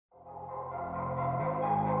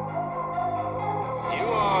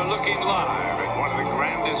looking live at one of the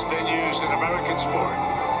grandest venues in American sport,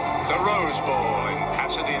 the Rose Bowl in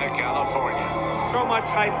Pasadena, California. So much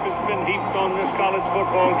hype has been heaped on this college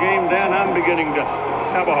football game, Dan, I'm beginning to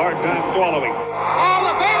have a hard time swallowing. All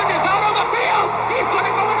the band is out on the field. He's going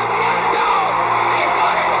to go into the end zone. He's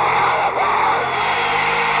going into the end zone.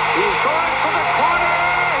 He's going for the corner.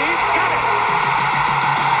 He's got it.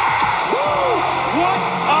 Woo! What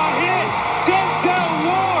a hit! Denzel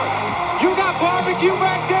Ward! You got barbecue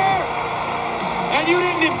back there? And you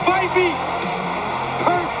didn't invite me?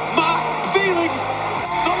 Hurt my feelings.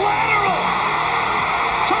 The lateral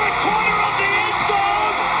to the corner of the end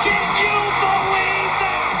zone. Can you believe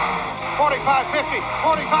that? 45, 50,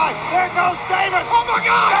 45. There goes Davis. Oh, my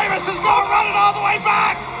God. Davis is going to run it all the way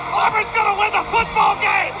back. Auburn's going to win the football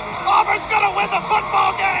game. Auburn's going to win the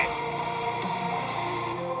football game.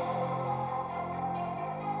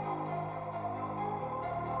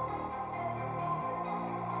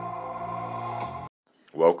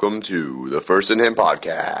 Welcome to the First and 10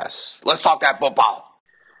 podcast. Let's talk that football.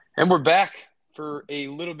 And we're back for a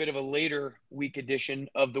little bit of a later week edition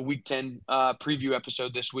of the Week 10 preview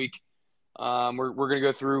episode this week. We're going to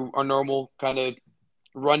go through our normal kind of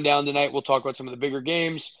rundown tonight. We'll talk about some of the bigger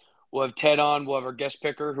games. We'll have Ted on. We'll have our guest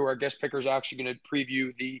picker, who our guest picker is actually going to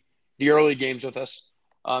preview the early games with us.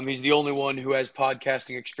 He's the only one who has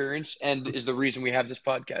podcasting experience and is the reason we have this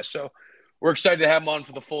podcast. So we're excited to have him on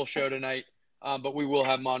for the full show tonight. But we will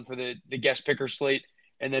have him on for the guest picker slate,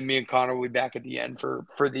 and then me and Connor will be back at the end for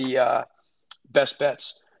the best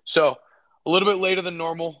bets. So a little bit later than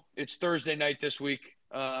normal. It's Thursday night this week.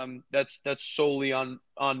 That's solely on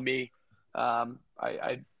me. I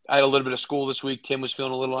had a little bit of school this week. Tim was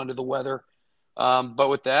feeling a little under the weather. But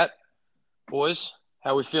with that, boys,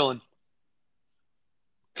 how we feeling?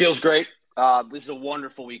 Feels great. This is a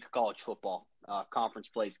wonderful week of college football. Conference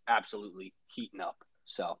plays absolutely heating up.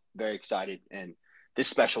 So very excited. And this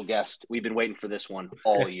special guest, we've been waiting for this one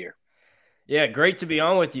all year. Yeah, great to be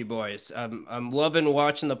on with you boys. I'm loving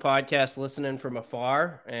watching the podcast, listening from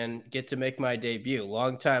afar, and get to make my debut.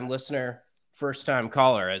 Long-time listener, first-time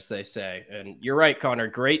caller, as they say. And you're right, Connor.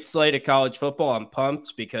 Great slate of college football. I'm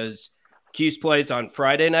pumped because Cuse plays on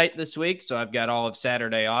Friday night this week, so I've got all of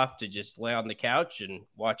Saturday off to just lay on the couch and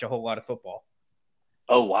watch a whole lot of football.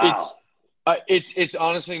 Oh, wow. It's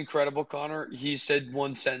honestly incredible, Connor. He said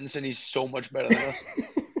one sentence, and he's so much better than us.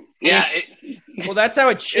 Yeah. Well, that's how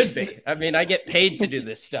it should be. I mean, I get paid to do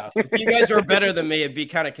this stuff. If you guys were better than me, it'd be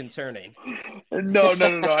kind of concerning. No.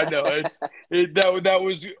 I know. That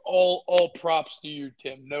was all props to you,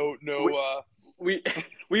 Tim. No. We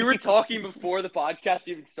were talking before the podcast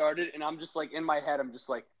even started, and I'm just like, in my head, I'm just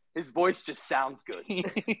like, his voice just sounds good.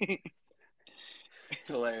 It's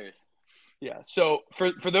hilarious. Yeah. So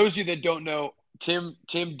for those of you that don't know, Tim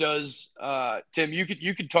does. Tim, you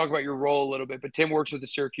could talk about your role a little bit, but Tim works with the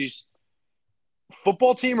Syracuse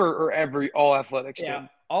football team or all athletics team. Yeah,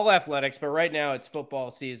 all athletics, but right now it's football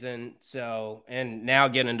season. So, and now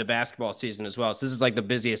getting into basketball season as well. So this is like the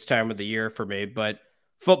busiest time of the year for me. But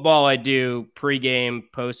football, I do pregame,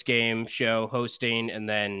 postgame show hosting, and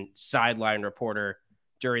then sideline reporter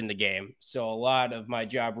during the game. So a lot of my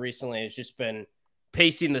job recently has just been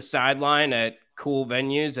pacing the sideline at cool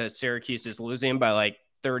venues as Syracuse is losing by like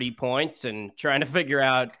 30 points and trying to figure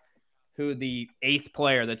out who the 8th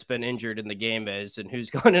player that's been injured in the game is and who's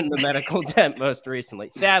gone in the medical tent most recently.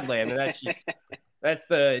 Sadly, I mean, that's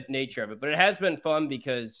the nature of it. But it has been fun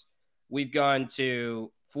because we've gone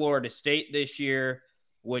to Florida State this year,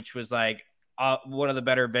 which was like one of the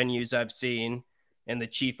better venues I've seen, and the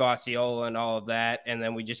Chief Osceola and all of that. And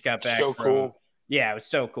then we just got back Cool. Yeah, it was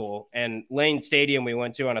so cool. And Lane Stadium we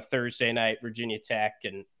went to on a Thursday night, Virginia Tech,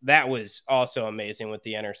 and that was also amazing with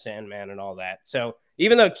the Enter Sandman and all that. So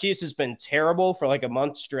even though Cuse has been terrible for like a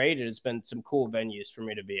month straight, it has been some cool venues for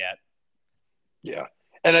me to be at. Yeah.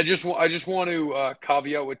 And I just want to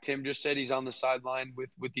caveat what Tim just said. He's on the sideline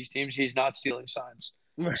with these teams. He's not stealing signs.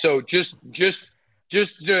 So just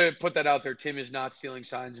to put that out there, Tim is not stealing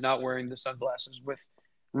signs, not wearing the sunglasses with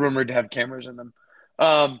rumored to have cameras in them.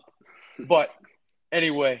 But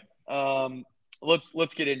anyway,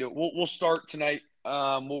 let's get into it. We'll start tonight.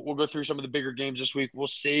 We'll go through some of the bigger games this week. We'll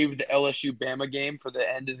save the LSU Bama game for the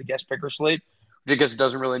end of the guest picker slate because it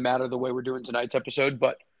doesn't really matter the way we're doing tonight's episode,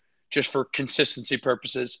 but just for consistency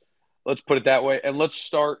purposes, let's put it that way. And let's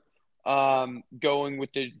start going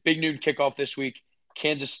with the big noon kickoff this week,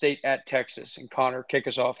 Kansas State at Texas. And Connor, kick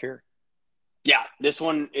us off here. Yeah, this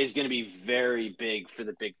one is going to be very big for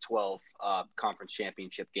the Big 12 conference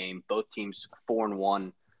championship game. Both teams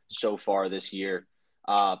 4-1 so far this year.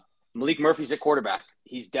 Malik Murphy's at quarterback.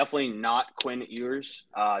 He's definitely not Quinn Ewers.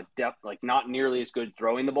 Not nearly as good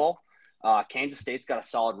throwing the ball. Kansas State's got a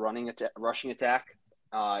solid rushing attack,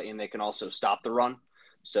 and they can also stop the run.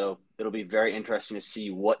 So it'll be very interesting to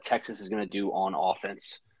see what Texas is going to do on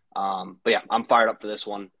offense. But yeah, I'm fired up for this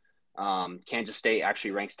one. Kansas State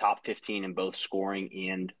actually ranks top 15 in both scoring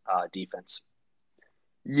and defense.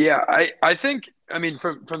 Yeah, I think, I mean,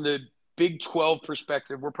 from the Big 12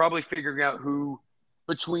 perspective, we're probably figuring out who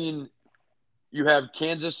between you have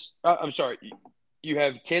you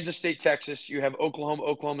have Kansas State, Texas, you have Oklahoma,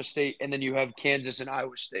 Oklahoma State, and then you have Kansas and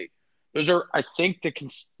Iowa State. Those are, I think,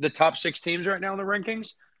 the top 6 teams right now in the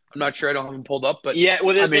rankings. I'm not sure. I don't have them pulled up, but yeah,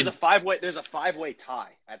 well, there's a five-way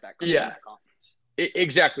tie at that conference.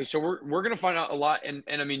 Exactly. So we're going to find out a lot. And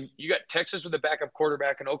I mean, you got Texas with a backup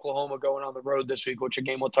quarterback and Oklahoma going on the road this week, which a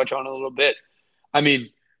game we'll touch on a little bit. I mean,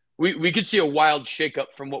 we could see a wild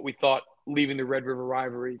shakeup from what we thought leaving the Red River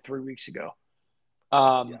rivalry 3 weeks ago.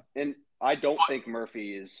 And I don't think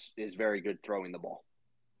Murphy is very good throwing the ball.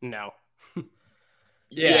 No.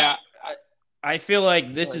 Yeah. I feel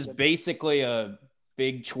like this is basically a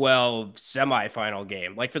Big 12 semifinal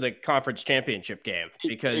game, like for the conference championship game,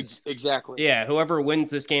 because exactly. Yeah, whoever wins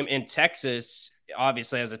this game in Texas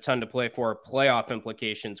obviously has a ton to play for playoff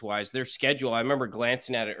implications wise. Their schedule, I remember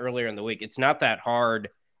glancing at it earlier in the week. It's not that hard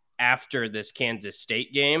after this Kansas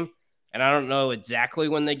State game. And I don't know exactly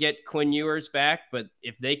when they get Quinn Ewers back, but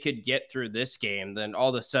if they could get through this game, then all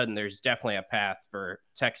of a sudden there's definitely a path for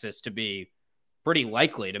Texas to be pretty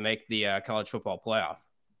likely to make the college football playoff.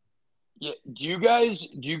 Yeah. Do you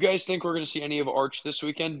guys think we're going to see any of Arch this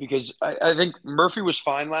weekend? Because I think Murphy was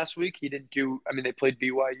fine last week. He didn't do. I mean, they played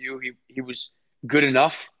BYU. He was good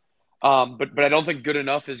enough. But I don't think good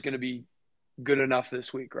enough is going to be good enough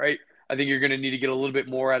this week, right? I think you're going to need to get a little bit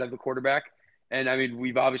more out of the quarterback. And I mean,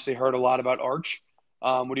 we've obviously heard a lot about Arch.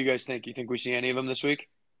 What do you guys think? You think we see any of them this week?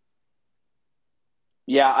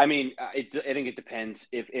 Yeah, I mean, I think it depends.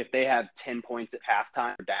 If they have 10 points at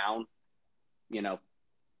halftime or down,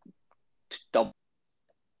 double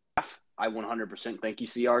half, I 100% think you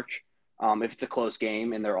see Arch. If it's a close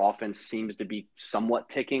game and their offense seems to be somewhat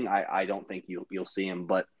ticking, I don't think you'll see him.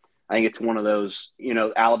 But I think it's one of those,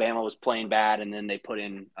 Alabama was playing bad and then they put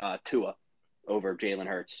in Tua over Jalen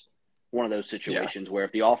Hurts. One of those situations where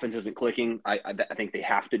if the offense isn't clicking, I think they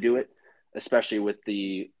have to do it, especially with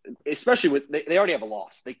they already have a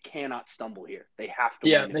loss. They cannot stumble here. They have to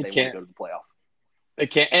win if they want to go to the playoff. They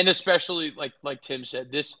can't, and especially like Tim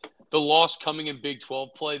said, the loss coming in Big 12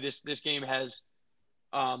 play. This game has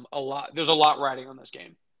a lot. There's a lot riding on this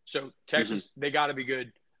game. So Texas, they got to be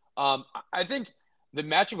good. I think the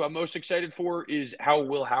matchup I'm most excited for is how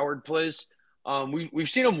Will Howard plays. We've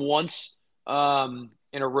seen him once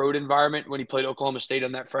in a road environment when he played Oklahoma State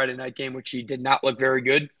on that Friday night game, which he did not look very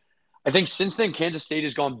good. I think since then Kansas State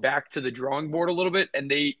has gone back to the drawing board a little bit,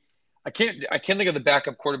 and I can't think of the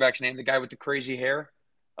backup quarterback's name, the guy with the crazy hair.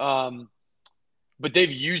 But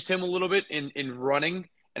they've used him a little bit in running,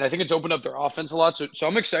 and I think it's opened up their offense a lot. So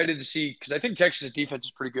I'm excited to see, because I think Texas' defense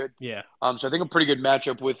is pretty good. Yeah. So I think a pretty good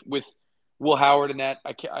matchup with Will Howard and that.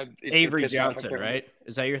 Avery Johnson, right?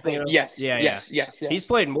 Is that your thing? Yes. Yeah. Yes. He's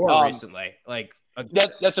played more recently.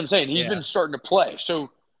 That's what I'm saying. He's been starting to play. So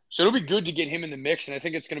it'll be good to get him in the mix, and I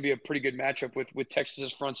think it's going to be a pretty good matchup with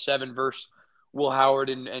Texas's front seven versus Will Howard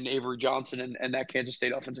and Avery Johnson and that Kansas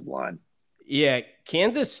State offensive line. Yeah,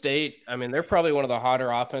 Kansas State, I mean, they're probably one of the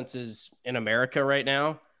hotter offenses in America right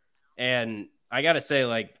now. And I got to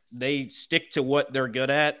say, they stick to what they're good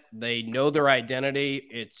at. They know their identity.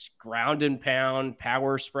 It's ground and pound,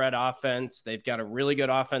 power spread offense. They've got a really good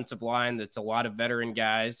offensive line that's a lot of veteran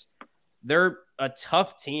guys. They're a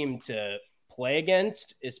tough team to play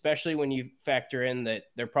against, especially when you factor in that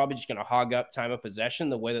they're probably just going to hog up time of possession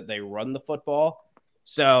the way that they run the football.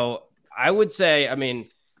 So I would say, I mean,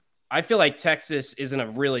 I feel like Texas is in a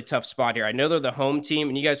really tough spot here. I know they're the home team,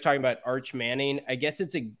 and you guys talking about Arch Manning. I guess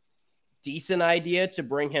it's a decent idea to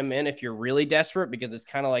bring him in if you're really desperate, because it's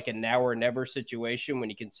kind of like a now or never situation when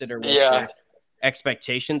you consider what their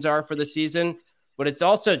expectations are for the season. But it's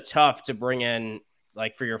also tough to bring in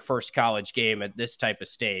for your first college game at this type of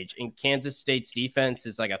stage. And Kansas State's defense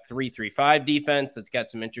is like a 3-3-5 defense that's got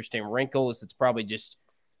some interesting wrinkles. It's probably just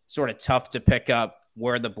sort of tough to pick up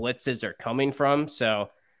where the blitzes are coming from. So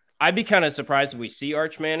I'd be kind of surprised if we see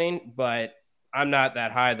Arch Manning, but I'm not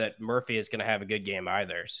that high that Murphy is going to have a good game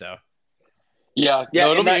either. So, yeah,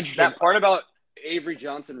 it'll be interesting. That part about Avery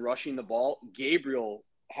Johnson rushing the ball, Gabriel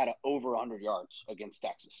had over 100 yards against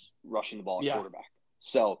Texas rushing the ball at quarterback.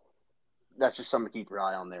 So that's just something to keep your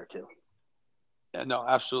eye on there too. Yeah, no,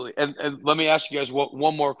 absolutely. And let me ask you guys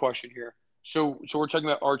one more question here. So we're talking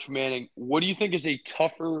about Arch Manning. What do you think is a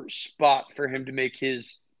tougher spot for him to make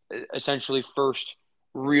his essentially first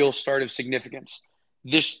real start of significance?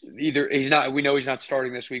 This either we know he's not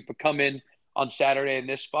starting this week, but come in on Saturday in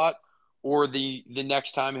this spot, or the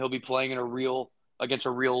next time he'll be playing against a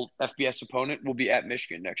real FBS opponent will be at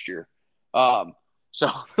Michigan next year.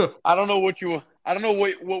 So I don't know what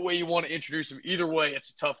way you want to introduce him. Either way,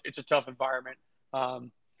 it's a tough environment. But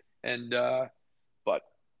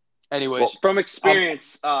anyways, well, from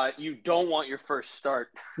experience, you don't want your first start.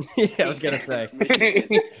 Yeah, I was gonna say.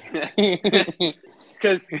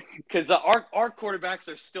 Because our quarterbacks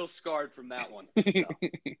are still scarred from that one. So.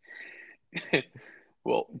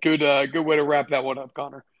 Well, good way to wrap that one up,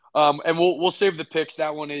 Connor. And we'll save the picks.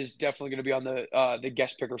 That one is definitely going to be on the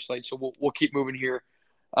guest picker slate. So we'll keep moving here.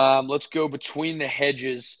 Let's go between the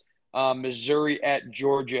hedges. Missouri at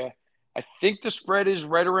Georgia. I think the spread is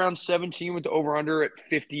right around 17 with the over-under at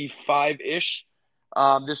 55-ish.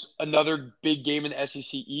 This another big game in the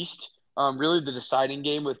SEC East. Really the deciding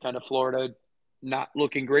game with kind of Florida not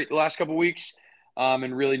looking great the last couple weeks,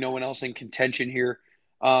 and really no one else in contention here.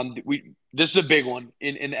 This is a big one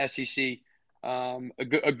in the SEC. A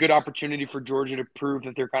good opportunity for Georgia to prove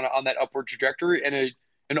that they're kind of on that upward trajectory, and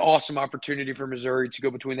an awesome opportunity for Missouri to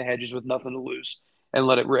go between the hedges with nothing to lose and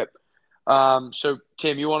let it rip. So,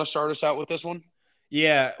 Tim, you want to start us out with this one?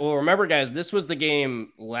 Yeah. Well, remember, guys, this was the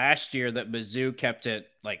game last year that Mizzou kept it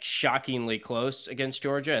like shockingly close against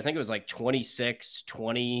Georgia. I think it was like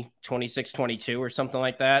 26-20, 26-22 or something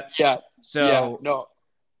like that. Yeah. So, yeah, no.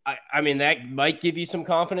 I mean, that might give you some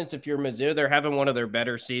confidence if you're Mizzou. They're having one of their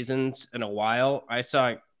better seasons in a while. I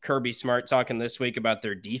saw Kirby Smart talking this week about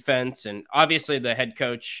their defense, and obviously the head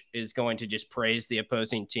coach is going to just praise the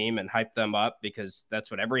opposing team and hype them up because that's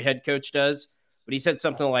what every head coach does. But he said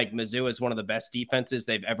something like Mizzou is one of the best defenses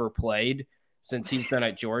they've ever played since he's been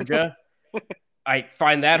at Georgia. I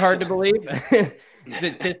find that hard to believe.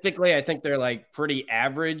 Statistically, I think they're like pretty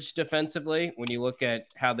average defensively when you look at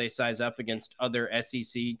how they size up against other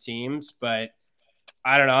SEC teams. But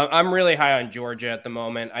I don't know. I'm really high on Georgia at the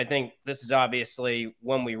moment. I think this is obviously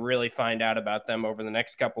when we really find out about them over the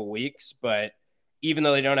next couple weeks. But even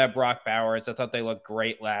though they don't have Brock Bowers, I thought they looked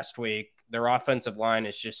great last week. Their offensive line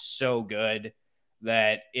is just so good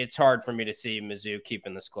that it's hard for me to see Mizzou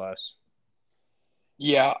keeping this close.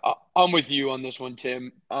 Yeah, I'm with you on this one,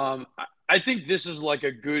 Tim. I think this is like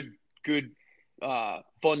a good,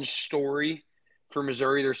 fun story for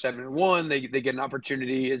Missouri. They're 7-1. They get an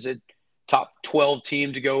opportunity as a top 12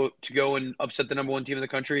 team to go and upset the number one team in the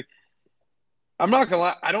country. I'm not gonna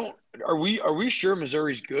lie. Are we sure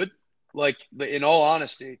Missouri's good? Like, in all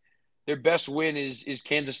honesty, their best win is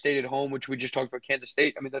Kansas State at home, which we just talked about. Kansas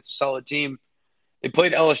State. I mean, that's a solid team. They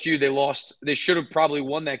played LSU. They lost. They should have probably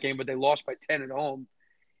won that game, but they lost by 10 at home.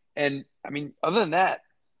 And I mean, other than that,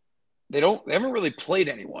 they haven't really played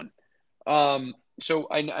anyone. So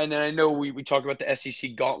I know we talked about the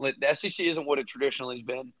SEC gauntlet. The SEC isn't what it traditionally has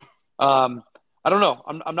been. I don't know.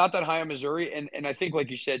 I'm not that high on Missouri, and I think,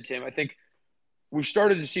 like you said, Tim, I think we've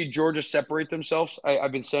started to see Georgia separate themselves.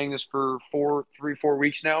 I've been saying this for 4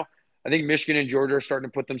 weeks now. I think Michigan and Georgia are starting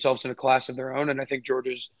to put themselves in a class of their own, and I think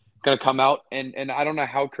Georgia's going to come out, and I don't know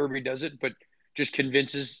how Kirby does it, but just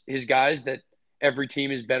convinces his guys that every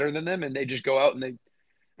team is better than them, and they just go out and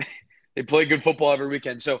they play good football every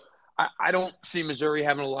weekend. So I don't see Missouri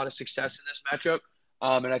having a lot of success in this matchup,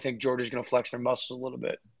 and I think Georgia's going to flex their muscles a little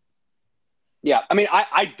bit. Yeah, I mean,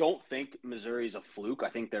 I don't think Missouri's a fluke. I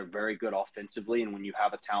think they're very good offensively, and when you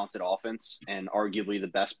have a talented offense and arguably the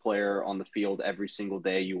best player on the field every single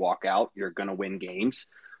day you walk out, you're going to win games.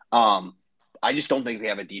 I just don't think they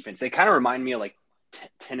have a defense. They kind of remind me of like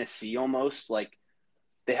Tennessee almost. Like,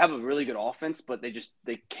 they have a really good offense, but they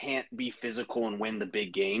can't be physical and win the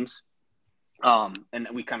big games. And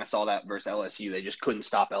we kind of saw that versus LSU. They just couldn't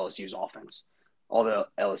stop LSU's offense. Although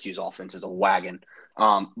LSU's offense is a wagon.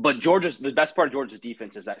 But the best part of Georgia's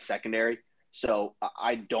defense is that secondary. So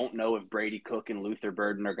I don't know if Brady Cook and Luther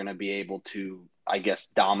Burden are going to be able to, I guess,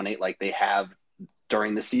 dominate like they have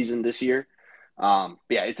during the season this year. But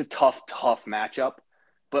yeah, it's a tough matchup.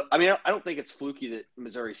 But I mean, I don't think it's fluky that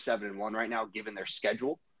Missouri's 7-1 right now, given their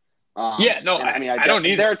schedule. I don't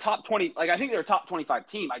either. They're a top 20. Like, I think they're a top 25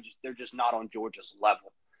 team. They're just not on Georgia's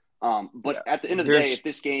level. But at the end of the day, if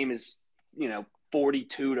this game is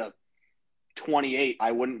 42-28,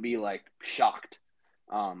 I wouldn't be like shocked.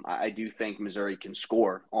 I do think Missouri can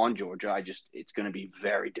score on Georgia. It's going to be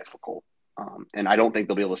very difficult. And I don't think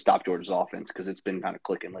they'll be able to stop Georgia's offense because it's been kind of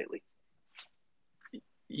clicking lately.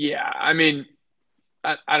 Yeah, I mean,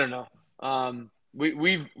 I don't know.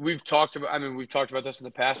 We've talked about. I mean, we've talked about this in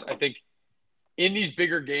the past. I think in these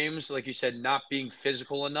bigger games, like you said, not being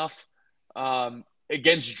physical enough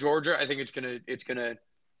against Georgia, I think it's gonna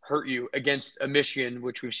hurt you. Against a Michigan,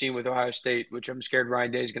 which we've seen with Ohio State, which I'm scared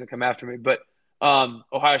Ryan Day is going to come after me, but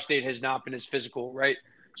Ohio State has not been as physical, right?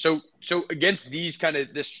 So against these kind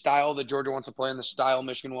of this style that Georgia wants to play and the style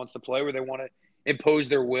Michigan wants to play, where they want to impose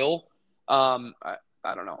their will, I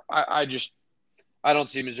don't know. I don't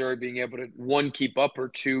see Missouri being able to, one, keep up, or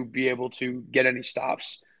two, be able to get any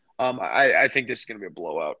stops. I think this is going to be a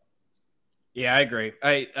blowout. Yeah, I agree.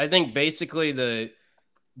 I think basically the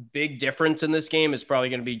big difference in this game is probably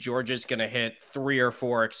going to be Georgia's going to hit 3 or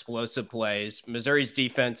 4 explosive plays. Missouri's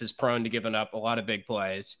defense is prone to giving up a lot of big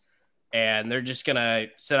plays, and they're just going to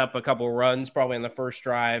set up a couple runs probably in the first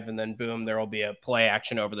drive, and then boom, there will be a play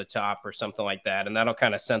action over the top or something like that, and that'll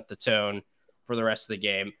kind of set the tone for the rest of the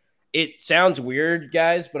game. It sounds weird,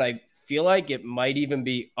 guys, but I feel like it might even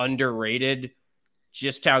be underrated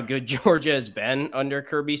just how good Georgia has been under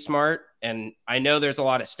Kirby Smart. And I know there's a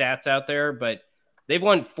lot of stats out there, but they've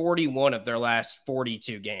won 41 of their last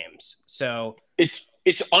 42 games. So it's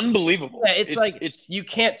unbelievable. Yeah, it's you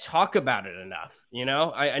can't talk about it enough. You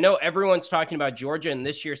know, I know everyone's talking about Georgia, and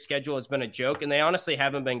this year's schedule has been a joke, and they honestly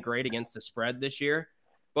haven't been great against the spread this year.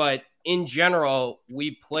 But in general,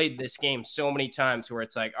 we played this game so many times where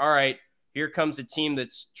it's like, all right, here comes a team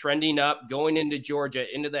that's trending up, going into Georgia,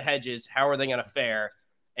 into the hedges. How are they going to fare?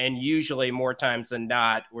 And usually more times than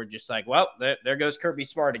not, we're just like, well, there goes Kirby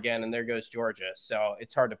Smart again, and there goes Georgia. So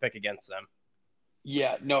it's hard to pick against them.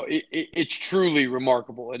 Yeah, no, it's truly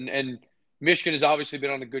remarkable. And Michigan has obviously been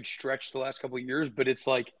on a good stretch the last couple of years, but it's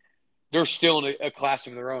like they're still in a class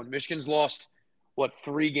of their own. Michigan's lost,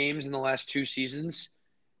 3 games in the last 2 seasons?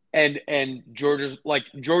 And Georgia's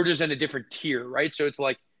in a different tier, right? So it's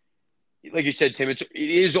like you said, Tim, it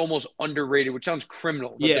is almost underrated, which sounds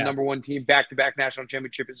criminal that the number one team back-to-back national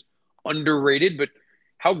championship is underrated, but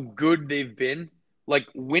how good they've been. Like,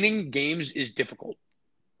 winning games is difficult,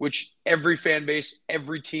 which every fan base,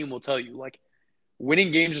 every team will tell you. Like,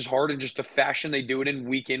 winning games is hard, and just the fashion they do it in,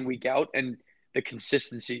 week out, and the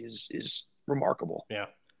consistency is remarkable. Yeah.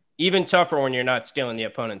 Even tougher when you're not stealing the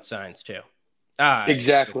opponent's signs, too.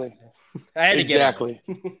 Exactly. I had to exactly.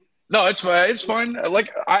 No, it's fine. It's fine.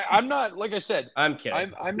 Like I'm not. Like I said, I'm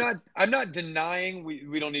kidding. I'm not denying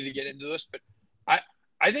we don't need to get into this, but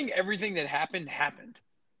I think everything that happened.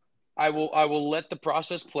 I will let the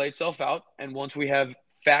process play itself out, and once we have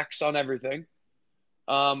facts on everything,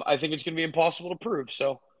 I think it's going to be impossible to prove.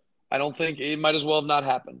 So I don't think it might as well have not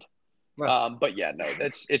happened. Right. But yeah, no,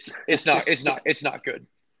 it's not good.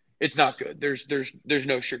 It's not good. There's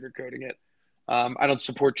no sugarcoating it. I don't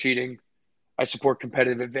support cheating. I support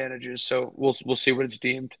competitive advantages, so we'll see what it's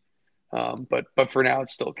deemed. But for now,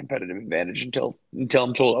 it's still a competitive advantage until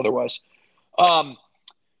I'm told otherwise. Well,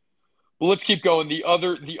 let's keep going. The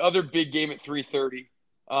other big game at 3:30,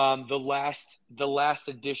 the last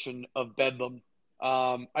edition of Bedlam.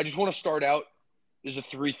 I just want to start out. This is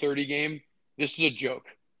a 3:30 game. This is a joke.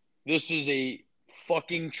 This is a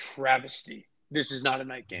fucking travesty. This is not a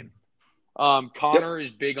night game. Connor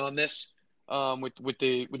is big on this. With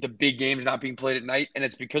the big games not being played at night, and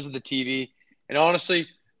it's because of the TV. And honestly,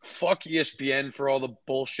 fuck ESPN for all the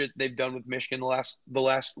bullshit they've done with Michigan the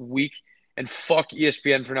last week, and fuck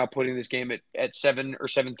ESPN for not putting this game at 7 or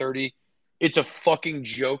 7:30. It's a fucking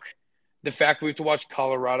joke. The fact we have to watch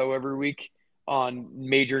Colorado every week on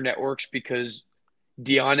major networks because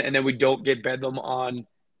Dion, and then we don't get Bedlam on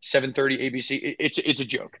 7:30 ABC. It's a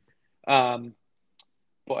joke.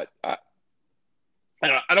 But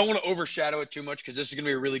I don't want to overshadow it too much because this is going to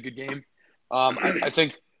be a really good game. I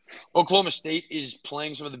think Oklahoma State is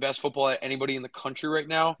playing some of the best football at anybody in the country right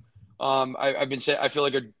now. I've been saying, I feel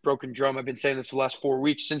like a broken drum. I've been saying this for the last 4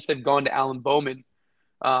 weeks since they've gone to Alan Bowman.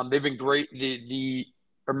 They've been great. The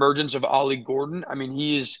emergence of Ollie Gordon. I mean,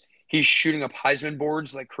 he's shooting up Heisman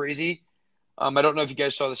boards like crazy. I don't know if you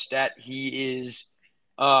guys saw the stat. He's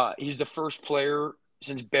the first player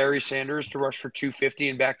since Barry Sanders to rush for 250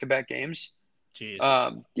 in back-to-back games.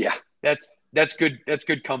 Jeez. Yeah, that's good. That's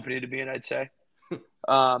good company to be in, I'd say.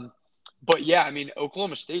 But yeah, I mean,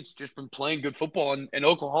 Oklahoma State's just been playing good football, and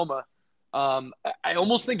Oklahoma. I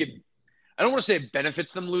almost think I don't want to say it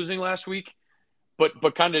benefits them losing last week,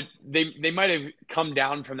 but kind of they might have come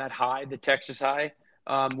down from that high, the Texas high.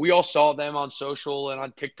 We all saw them on social and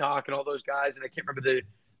on TikTok and all those guys, and I can't remember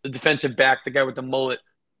the defensive back, the guy with the mullet,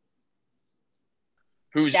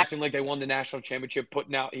 who's acting like they won the national championship,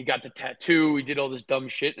 he got the tattoo, he did all this dumb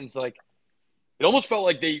shit, and it's like, it almost felt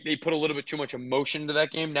like they put a little bit too much emotion to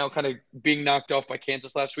that game. Now kind of being knocked off by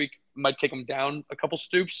Kansas last week might take them down a couple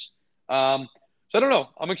stoops. So So I don't know.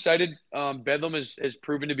 I'm excited. Bedlam has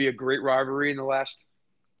proven to be a great rivalry in the last,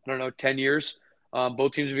 10 years.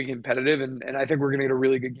 Both teams have been competitive, and I think we're going to get a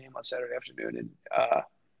really good game on Saturday afternoon. And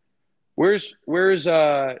where's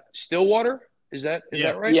Stillwater? Is that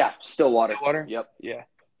right? Yeah, Stillwater. Stillwater. Yep. Yeah.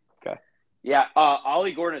 Okay. Yeah,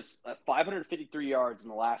 Ollie Gordon has 553 yards in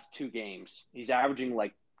the last 2 games. He's averaging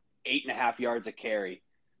like 8.5 yards a carry.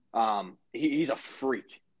 He's a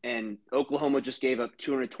freak. And Oklahoma just gave up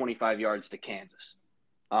 225 yards to Kansas.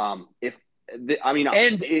 And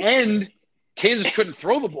Kansas couldn't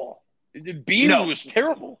throw the ball. Bean was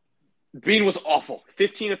terrible. Bean was awful.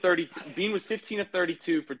 15 of 32. Bean was 15 of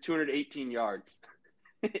 32 for 218 yards.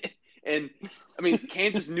 And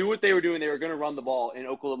Kansas knew what they were doing. They were going to run the ball, and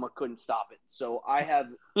Oklahoma couldn't stop it. So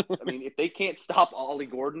if they can't stop Ollie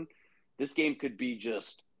Gordon, this game could be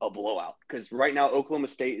just a blowout. Because right now, Oklahoma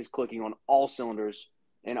State is clicking on all cylinders,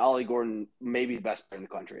 and Ollie Gordon may be the best player in the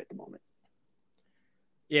country at the moment.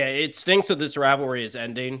 Yeah, it stinks that this rivalry is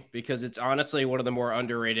ending because it's honestly one of the more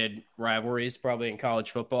underrated rivalries probably in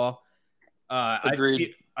college football.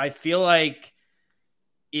 Agreed. I feel like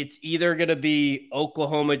it's either going to be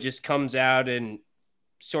Oklahoma just comes out and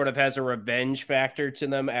sort of has a revenge factor to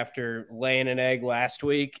them after laying an egg last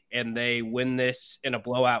week and they win this in a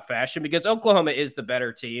blowout fashion because Oklahoma is the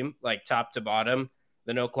better team, like top to bottom,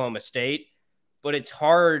 than Oklahoma State. But it's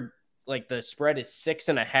hard, like the spread is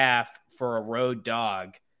 6.5 for a road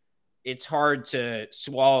dog. It's hard to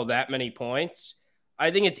swallow that many points. I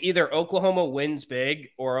think it's either Oklahoma wins big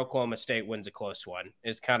or Oklahoma State wins a close one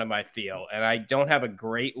is kind of my feel. And I don't have a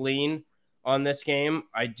great lean on this game.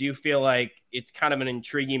 I do feel like it's kind of an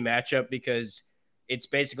intriguing matchup because it's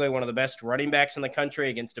basically one of the best running backs in the country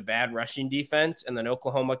against a bad rushing defense. And then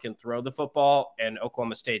Oklahoma can throw the football and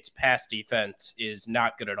Oklahoma State's pass defense is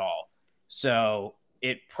not good at all. So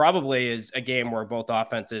it probably is a game where both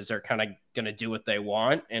offenses are kind of going to do what they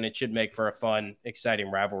want, and it should make for a fun, exciting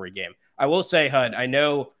rivalry game. I will say, Hud, I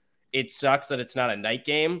know it sucks that it's not a night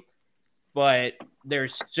game, but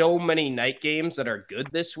there's so many night games that are good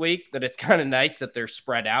this week that it's kind of nice that they're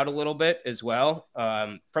spread out a little bit as well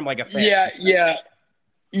from like a fan.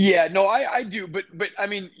 Yeah, no, I do, but I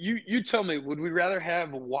mean, you tell me, would we rather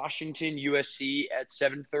have Washington USC at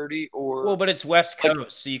 7:30 or? Well, but it's West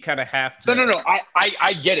Coast, so you kind of have to. No.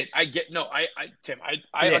 I get it. Tim,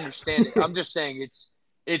 I understand it. I'm just saying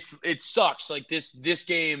it sucks. Like this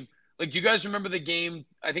game. Like, do you guys remember the game?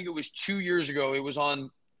 I think it was 2 years ago. It was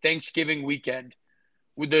on Thanksgiving weekend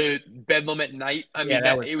with the Bedlam at night. I mean,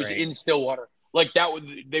 it was in Stillwater. Like that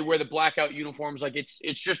they wear the blackout uniforms. Like it's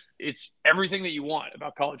everything that you want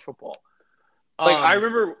about college football. Like I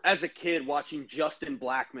remember as a kid watching Justin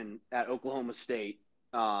Blackman at Oklahoma State,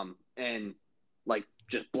 and like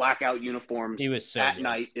just blackout uniforms. He was so at good.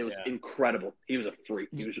 night. It was incredible. He was a freak.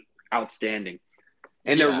 He was outstanding.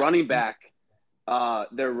 And their running back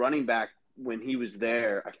when he was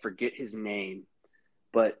there, I forget his name,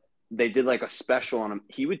 but they did like a special on him.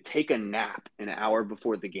 He would take a nap an hour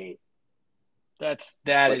before the game. That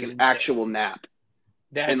like is an insane. actual nap.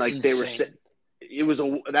 That's and like insane. they were it was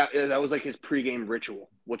that was like his pregame ritual,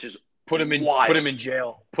 which is put him in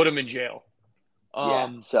jail.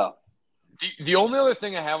 So the only other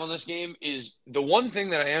thing I have on this game is the one thing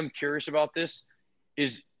that I am curious about this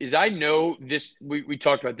is I know this we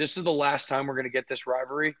talked about this is the last time we're going to get this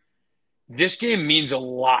rivalry. This game means a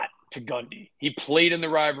lot to Gundy. He played in the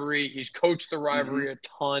rivalry. He's coached the rivalry a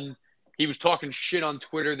ton. He was talking shit on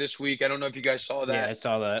Twitter this week. I don't know if you guys saw that. Yeah, I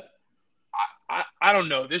saw that. I don't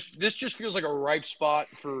know. This just feels like a ripe spot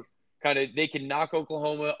for kind of they can knock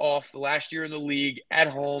Oklahoma off the last year in the league at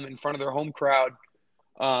home in front of their home crowd.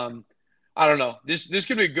 I don't know. This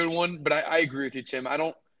could be a good one, but I agree with you, Tim.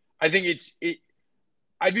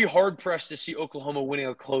 I'd be hard pressed to see Oklahoma winning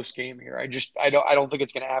a close game here. I don't think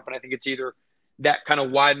it's going to happen. I think it's either that kind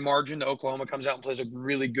of wide margin that Oklahoma comes out and plays a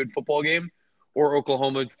really good football game, or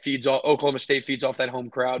Oklahoma State feeds off that home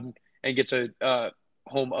crowd and gets a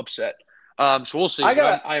home upset. So we'll see.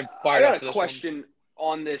 I am fired up for this one. I got a question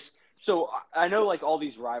on this. So I know like all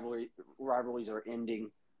these rivalries are ending.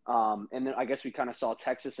 And then I guess we kind of saw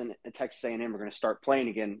Texas and Texas A&M are going to start playing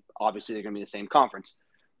again. Obviously, they're going to be in the same conference.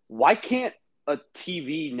 Why can't a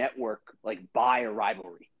TV network like buy a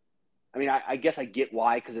rivalry? I mean, I guess I get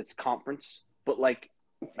why because it's conference, but like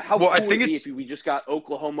how cool would it be if we just got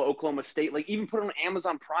Oklahoma State, like even put it on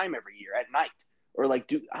Amazon Prime every year at night, or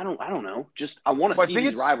like I don't know. Just I want to see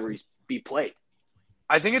these rivalries be played.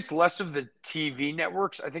 I think it's less of the TV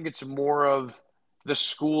networks. I think it's more of the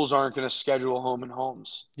schools aren't going to schedule home and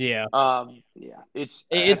homes. Yeah. It's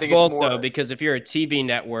both though, because if you're a TV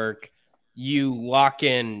network, you lock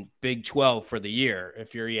in Big 12 for the year.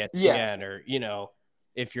 If you're ESPN or,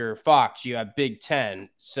 if you're Fox, you have Big 10.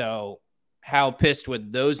 So how pissed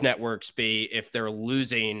would those networks be if they're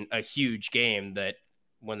losing a huge game that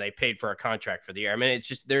when they paid for a contract for the year? I mean, it's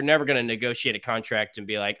just, they're never going to negotiate a contract and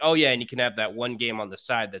be like, oh yeah, and you can have that one game on the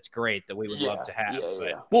side that's great that we would love to have.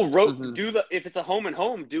 Well, if it's a home and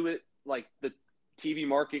home, do it like the TV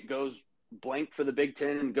market goes blank for the Big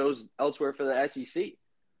Ten and goes elsewhere for the SEC.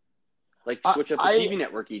 Like switch up the TV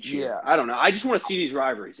network each year. I don't know. I just want to see these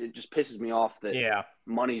rivalries. It just pisses me off that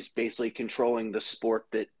money's basically controlling the sport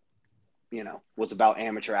that, was about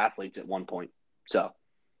amateur athletes at one point. So,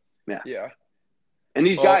 yeah. Yeah. And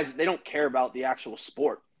these guys, they don't care about the actual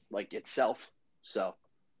sport like itself. So,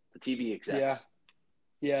 the TV execs.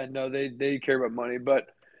 Yeah, no, they care about money, but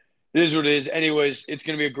it is what it is. Anyways, it's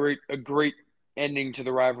going to be a great ending to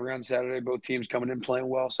the rivalry on Saturday. Both teams coming in playing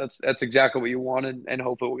well. So that's exactly what you wanted, and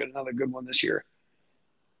hopefully we'll get another good one this year.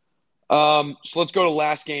 So let's go to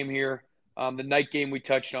last game here. The night game we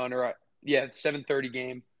touched on, it's 7:30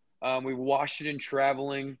 game. We Washington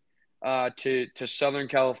traveling to Southern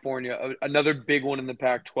California, another big one in the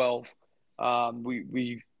Pac-12.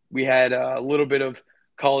 We had a little bit of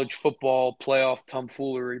college football playoff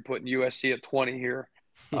tomfoolery putting USC at 20 here.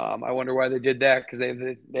 I wonder why they did that, because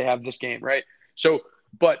they have this game, right? So,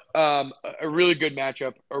 but a really good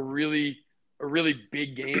matchup, a really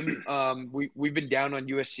big game. We've been down on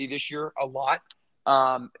USC this year a lot,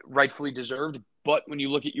 rightfully deserved. But when you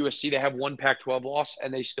look at USC, they have one Pac-12 loss,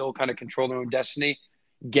 and they still kind of control their own destiny,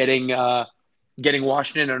 getting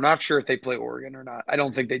Washington. I'm not sure if they play Oregon or not. I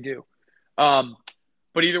don't think they do.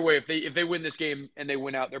 But either way, if they win this game and they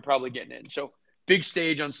win out, they're probably getting in. So big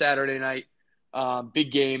stage on Saturday night,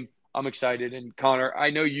 big game. I'm excited. And Connor, I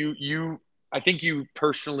know I think you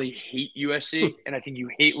personally hate USC, and I think you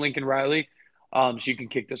hate Lincoln Riley. So you can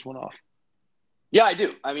kick this one off. Yeah, I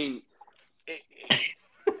do. I mean,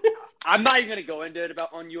 I'm not even going to go into it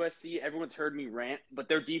on USC. Everyone's heard me rant, but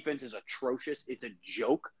their defense is atrocious. It's a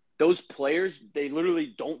joke. Those players, they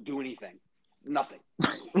literally don't do anything. Nothing.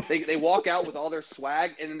 They walk out with all their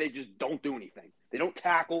swag, and then they just don't do anything. They don't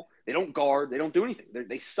tackle. They don't guard. They don't do anything.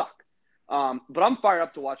 They suck. But I'm fired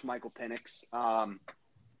up to watch Michael Penix.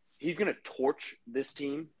 He's going to torch this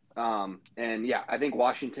team. And, yeah, I think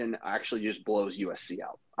Washington actually just blows USC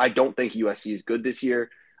out. I don't think USC is good this year.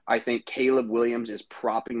 I think Caleb Williams is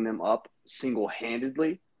propping them up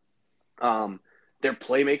single-handedly. Their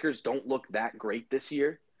playmakers don't look that great this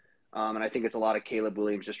year. And I think it's a lot of Caleb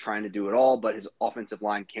Williams just trying to do it all, but his offensive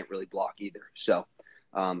line can't really block either. So,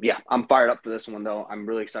 I'm fired up for this one, though. I'm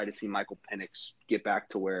really excited to see Michael Penix get back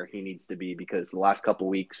to where he needs to be, because the last couple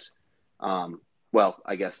weeks, the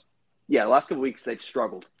last couple weeks they've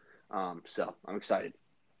struggled. So I'm excited.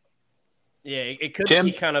 Yeah, it could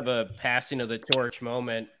be kind of a passing of the torch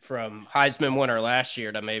moment from Heisman winner last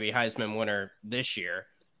year to maybe Heisman winner this year,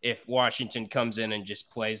 if Washington comes in and just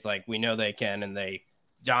plays like we know they can and they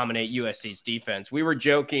dominate USC's defense. We were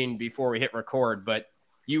joking before we hit record, but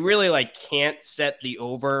you really can't set the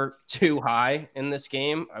over too high in this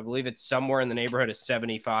game. I believe it's somewhere in the neighborhood of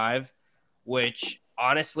 75, which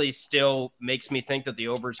honestly still makes me think that the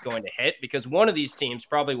over is going to hit, because one of these teams,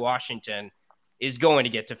 probably Washington, is going to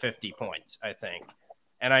get to 50 points, I think.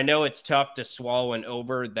 And I know it's tough to swallow an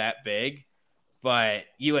over that big, but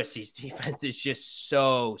USC's defense is just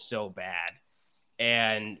so bad.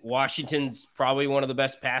 And Washington's probably one of the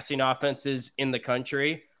best passing offenses in the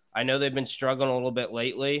country. I know they've been struggling a little bit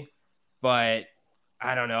lately, but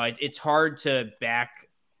I don't know. It's hard to back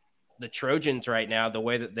the Trojans right now, the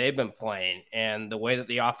way that they've been playing and the way that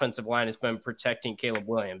the offensive line has been protecting Caleb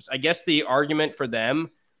Williams. I guess the argument for them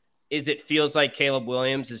is it feels like Caleb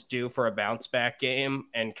Williams is due for a bounce back game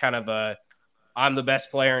and kind of I'm the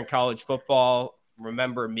best player in college football,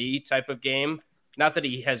 remember me type of game. Not that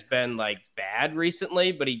he has been bad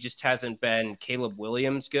recently, but he just hasn't been Caleb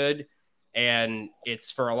Williams good. And it's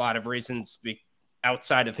for a lot of reasons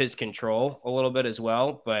outside of his control a little bit as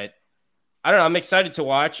well. But I don't know. I'm excited to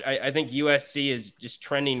watch. I think USC is just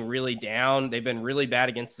trending really down. They've been really bad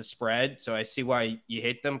against the spread. So I see why you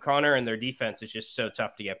hate them, Connor, and their defense is just so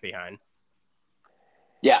tough to get behind.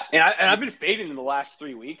 Yeah. And I've been fading them the last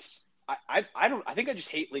 3 weeks. I think I just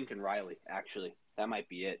hate Lincoln Riley, actually. That might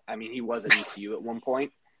be it. I mean, he was at ECU at one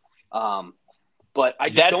point. But I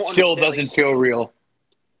just that don't still doesn't feel real.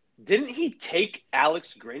 Didn't he take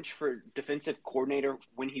Alex Grinch for defensive coordinator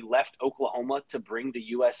when he left Oklahoma to bring to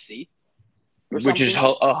USC? Which is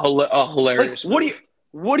a hilarious.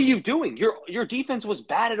 What are you doing? Your defense was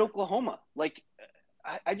bad at Oklahoma.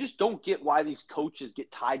 I just don't get why these coaches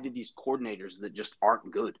get tied to these coordinators that just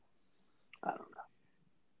aren't good. I don't know.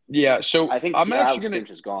 Yeah, so I think I'm actually Alex gonna. Finch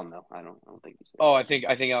is gone though. I don't think he's there. Oh, I think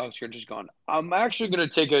Alex Grinch is gone. I'm actually gonna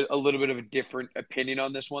take a little bit of a different opinion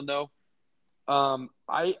on this one though.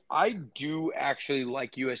 I do actually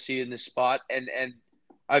like USC in this spot, and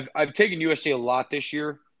I've taken USC a lot this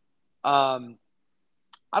year. Um,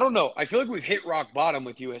 I don't know. I feel like we've hit rock bottom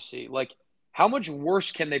with USC. Like, how much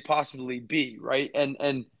worse can they possibly be, right? And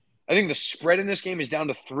I think the spread in this game is down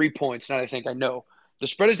to 3 points. Not I think I know the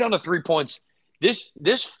spread is down to 3 points.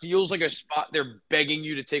 This feels like a spot they're begging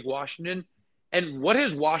you to take Washington. And what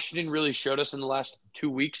has Washington really showed us in the last 2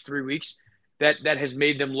 weeks, 3 weeks that has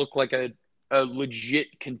made them look like a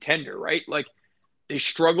legit contender, right? Like they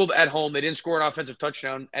struggled at home. They didn't score an offensive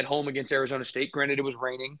touchdown at home against Arizona State. Granted, it was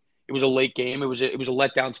raining. It was a late game. It was a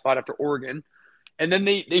letdown spot after Oregon. And then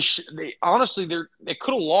they honestly they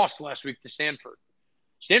could have lost last week to Stanford.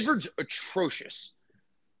 Stanford's atrocious.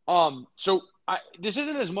 So this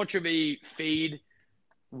isn't as much of a fade.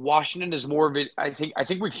 Washington is more of it. I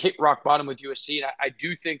think we've hit rock bottom with USC, and I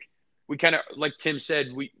do think we kind of, like Tim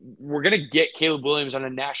said, we're gonna get Caleb Williams on a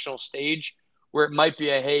national stage where it might be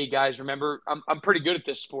a, hey guys, remember I'm pretty good at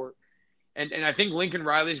this sport. And I think Lincoln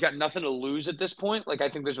Riley's got nothing to lose at this point. Like I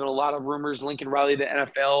think there's been a lot of rumors Lincoln Riley to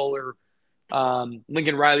NFL or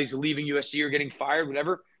Lincoln Riley's leaving USC or getting fired,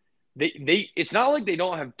 whatever. It's not like they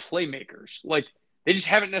don't have playmakers. Like they just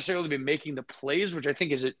haven't necessarily been making the plays, which I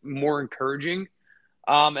think is more encouraging.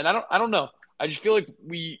 And I don't know. I just feel like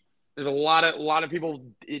there's a lot of people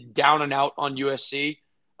down and out on USC.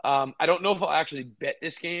 I don't know if I'll actually bet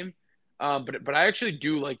this game, but I actually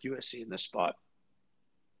do like USC in this spot.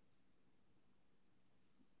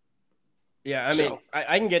 Yeah, I mean,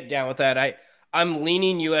 I can get down with that. I'm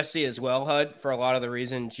leaning USC as well, Hud, for a lot of the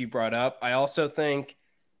reasons you brought up. I also think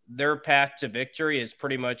their path to victory is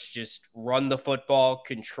pretty much just run the football,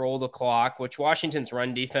 control the clock, which Washington's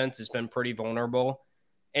run defense has been pretty vulnerable.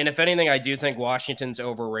 And if anything, I do think Washington's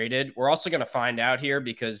overrated. We're also going to find out here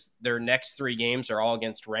because their next 3 games are all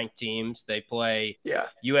against ranked teams. They play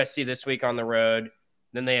USC this week on the road,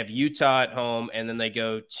 then they have Utah at home, and then they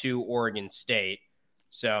go to Oregon State.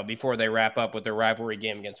 So before they wrap up with their rivalry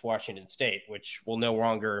game against Washington State, which will no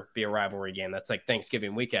longer be a rivalry game. That's like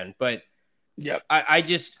Thanksgiving weekend. But I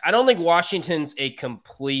don't think Washington's a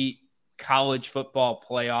complete college football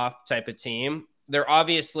playoff type of team. They're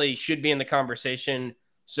obviously should be in the conversation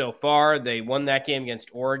so far. They won that game against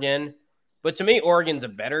Oregon. But to me, Oregon's a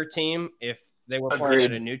better team if they were playing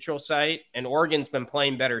at a neutral site. And Oregon's been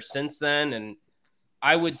playing better since then. And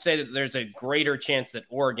I would say that there's a greater chance that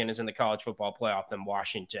Oregon is in the college football playoff than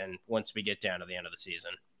Washington once we get down to the end of the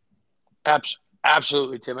season.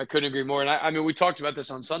 Absolutely, Tim. I couldn't agree more. And I mean, we talked about this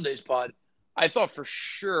on Sunday's pod. I thought for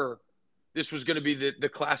sure this was going to be the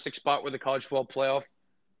classic spot where the college football playoff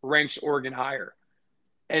ranks Oregon higher.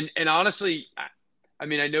 And honestly, I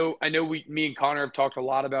mean, I know me and Connor have talked a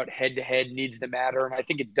lot about head-to-head needs to matter, and I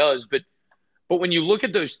think it does. But when you look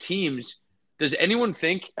at those teams, does anyone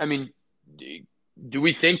think – I mean, do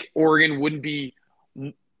we think Oregon wouldn't be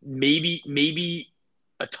maybe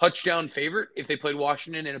a touchdown favorite if they played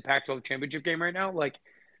Washington in a Pac-12 championship game right now? Like,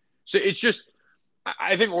 so it's just –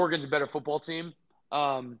 I think Oregon's a better football team.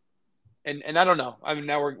 And I don't know. I mean,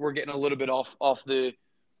 now we're getting a little bit off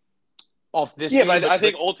this. Yeah, but I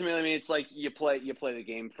think ultimately, I mean, it's like you play the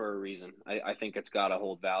game for a reason. I think it's got to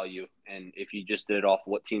hold value. And if you just did it off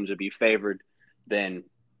what teams would be favored, then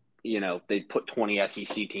they'd put 20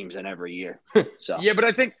 SEC teams in every year. So yeah, but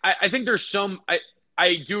I think there's some.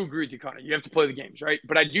 I do agree with you, Connor. You have to play the games, right?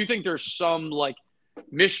 But I do think there's some like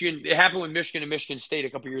Michigan. It happened with Michigan and Michigan State a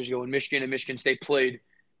couple years ago when Michigan and Michigan State played.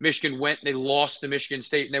 Michigan went, they lost to Michigan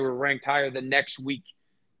State, and they were ranked higher the next week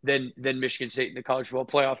than Michigan State in the college football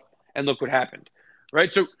playoff. And look what happened,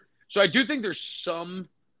 right? So I do think there's some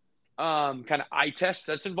kind of eye test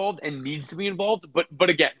that's involved and needs to be involved. But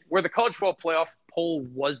again, where the college football playoff poll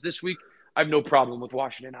was this week, I have no problem with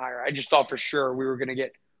Washington higher. I just thought for sure we were going to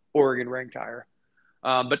get Oregon ranked higher.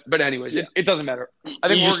 But anyways, it doesn't matter. I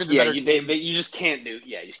think Oregon's a better team. You just can't do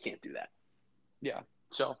that. Yeah.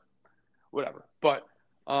 So whatever. But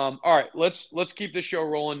all right, let's keep this show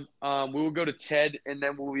rolling. We will go to Ted, and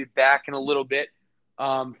then we'll be back in a little bit.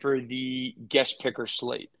 For the guest picker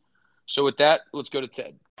slate. So with that, let's go to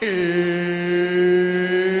Ted. It's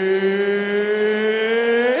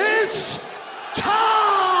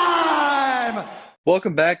time!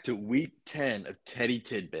 Welcome back to week 10 of Teddy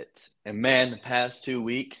Tidbits. And man, the past 2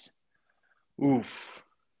 weeks, oof.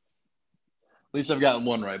 At least I've gotten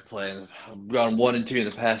one right play. I've gotten 1 and 2 in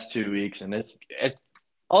the past 2 weeks, and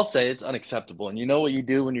I'll say it's unacceptable. And you know what you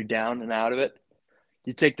do when you're down and out of it?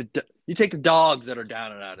 You take the dogs that are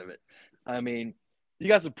down and out of it. I mean, you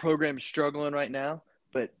got some programs struggling right now.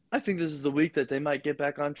 But I think this is the week that they might get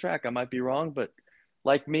back on track. I might be wrong, but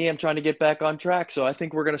like me, I'm trying to get back on track. So I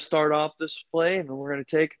think we're going to start off this play, and we're going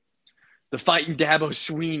to take the Fighting Dabo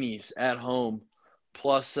Sweeneys at home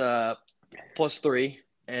plus 3.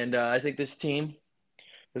 And I think this team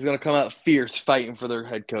is going to come out fierce fighting for their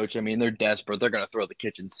head coach. I mean, they're desperate. They're going to throw the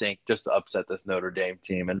kitchen sink just to upset this Notre Dame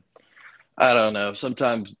team. And I don't know.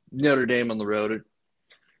 Sometimes Notre Dame on the road,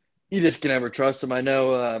 you just can never trust them. I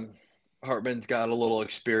know Hartman's got a little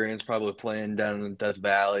experience probably playing down in Death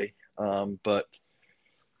Valley, but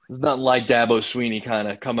it's not like Dabo Sweeney kind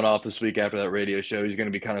of coming off this week after that radio show. He's going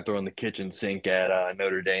to be kind of throwing the kitchen sink at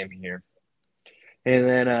Notre Dame here. And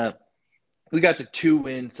then we got the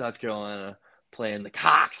 2-win South Carolina playing the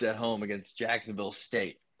Cox at home against Jacksonville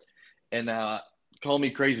State. And now, call me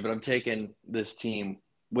crazy, but I'm taking this team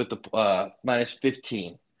with the minus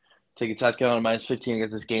 15. Taking South Carolina minus 15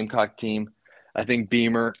 against this Gamecock team. I think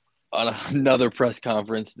Beamer on another press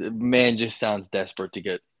conference, the man just sounds desperate to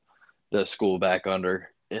get the school back under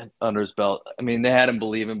his belt. I mean, they had him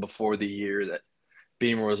believing before the year that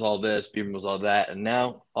Beamer was all this, Beamer was all that, and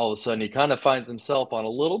now all of a sudden he kind of finds himself on a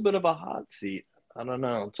little bit of a hot seat. I don't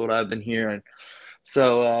know. That's what I've been hearing.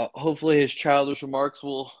 So hopefully his childish remarks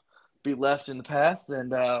will be left in the past,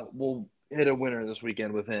 and we'll hit a winner this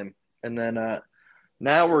weekend with him. And then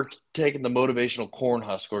now we're taking the motivational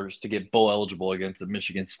Cornhuskers to get bowl eligible against the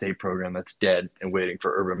Michigan State program that's dead and waiting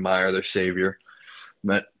for Urban Meyer, their savior.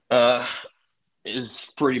 But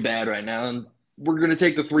is pretty bad right now. And we're going to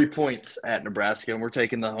take the 3 points at Nebraska, and we're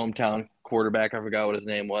taking the hometown quarterback. I forgot what his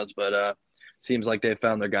name was, but seems like they've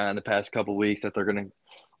found their guy in the past couple of weeks that they're going to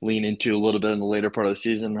lean into a little bit in the later part of the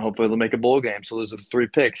season. Hopefully they'll make a bowl game. So those are the 3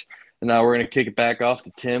 picks. And now we're going to kick it back off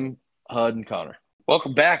to Tim, Hud, and Connor.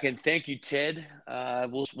 Welcome back, and thank you, Ted.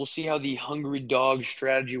 We'll see how the hungry dog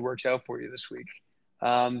strategy works out for you this week.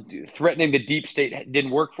 Threatening the deep state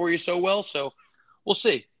didn't work for you so well, so we'll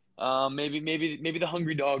see. Maybe the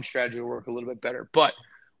hungry dog strategy will work a little bit better. But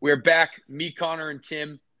we're back, me, Connor, and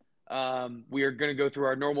Tim. We are going to go through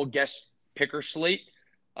our normal guest picker slate.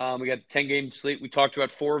 We got the 10-game slate. We talked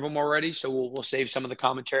about 4 of them already, so we'll save some of the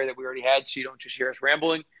commentary that we already had so you don't just hear us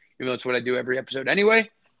rambling, even though it's what I do every episode anyway.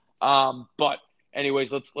 But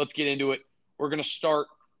anyways, let's get into it. We're going to start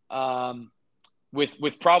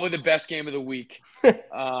with probably the best game of the week.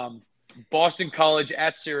 Boston College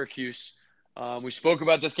at Syracuse. We spoke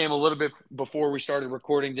about this game a little bit before we started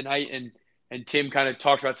recording tonight, and Tim kind of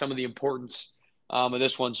talked about some of the importance of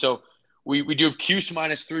this one. So we do have Cuse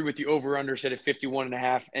 -3 with the over-under set at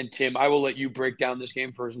 51.5. And Tim, I will let you break down this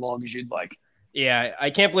game for as long as you'd like. Yeah,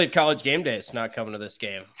 I can't believe College Game Day is not coming to this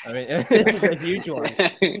game. I mean, this is a huge one.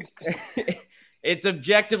 It's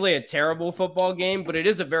objectively a terrible football game, but it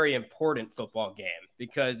is a very important football game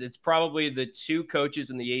because it's probably the 2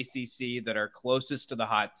 coaches in the ACC that are closest to the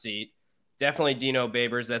hot seat. Definitely Dino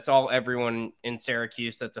Babers. That's all everyone in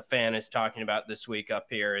Syracuse that's a fan is talking about this week up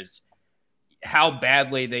here is how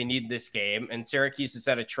badly they need this game. And Syracuse has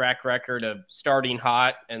had a track record of starting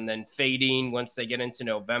hot and then fading once they get into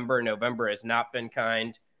November. November has not been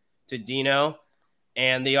kind to Dino.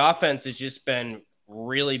 And the offense has just been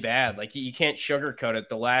really bad. Like, you can't sugarcoat it.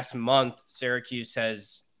 The last month, Syracuse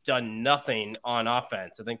has done nothing on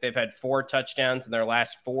offense. I think they've had 4 touchdowns in their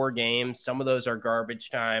last 4 games. Some of those are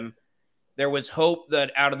garbage time. There was hope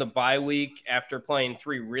that out of the bye week, after playing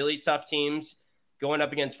 3 really tough teams, going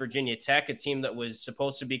up against Virginia Tech, a team that was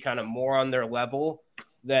supposed to be kind of more on their level,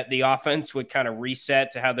 that the offense would kind of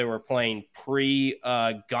reset to how they were playing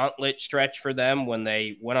pre-gauntlet stretch for them when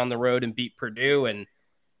they went on the road and beat Purdue. And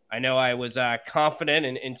I know I was confident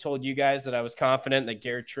and told you guys that I was confident that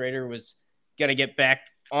Garrett Schrader was going to get back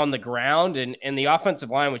on the ground. And the offensive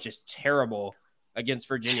line was just terrible against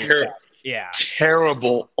Virginia Tech. Yeah.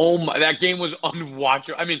 Terrible. Oh my, that game was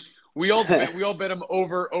unwatchable. I mean, we all bet him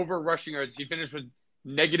over rushing yards. He finished with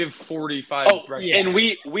 -45 rushing. And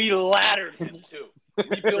we laddered him too.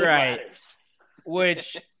 We built ladders.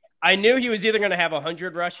 Which I knew he was either going to have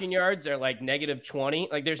 100 rushing yards or like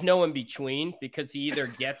 -20. Like, there's no in between because he either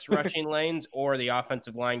gets rushing lanes or the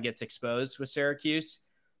offensive line gets exposed with Syracuse.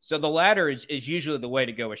 So the latter is usually the way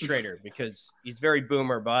to go with Schrader because he's very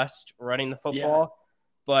boom or bust running the football. Yeah.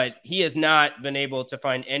 But he has not been able to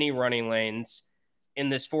find any running lanes in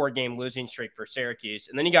this 4-game losing streak for Syracuse.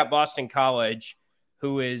 And then you got Boston College,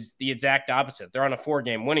 who is the exact opposite. They're on a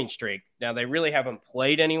 4-game winning streak. Now, they really haven't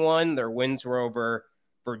played anyone. Their wins were over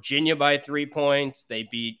Virginia by 3 points. They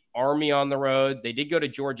beat Army on the road. They did go to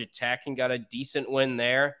Georgia Tech and got a decent win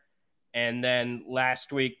there. And then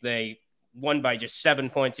last week, they won by just 7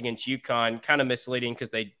 points against UConn, kind of misleading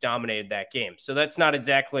because they dominated that game. So that's not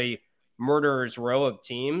exactly murderer's row of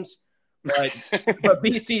teams. But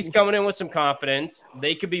BC's coming in with some confidence.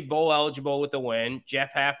 They could be bowl eligible with a win.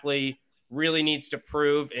 Jeff Hafley really needs to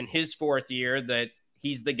prove in his fourth year that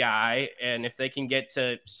he's the guy. And if they can get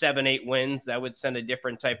to 7-8 wins, that would send a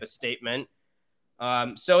different type of statement.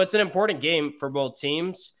 So it's an important game for both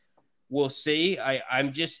teams. We'll see. I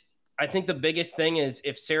think the biggest thing is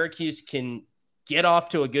if Syracuse can get off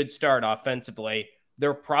to a good start offensively,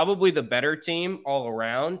 they're probably the better team all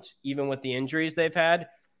around, even with the injuries they've had.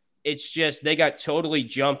 It's just they got totally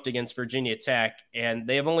jumped against Virginia Tech, and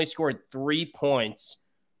they have only scored 3 points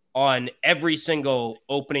on every single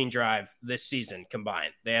opening drive this season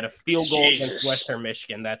combined. They had a field goal against Western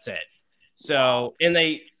Michigan. That's it. So, and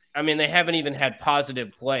they haven't even had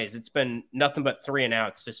positive plays. It's been nothing but 3 and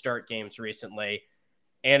outs to start games recently.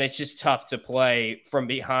 And it's just tough to play from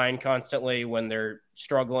behind constantly when they're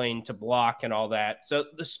struggling to block and all that. So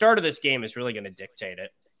the start of this game is really going to dictate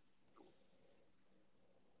it.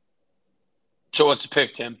 So what's the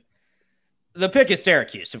pick, Tim? The pick is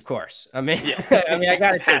Syracuse, of course. I mean, I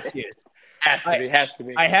got to take Syracuse. Has to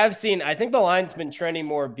be. I have seen, I think the line's been trending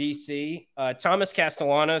more BC. Thomas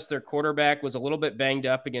Castellanos, their quarterback, was a little bit banged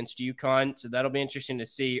up against UConn. So that'll be interesting to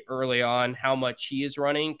see early on how much he is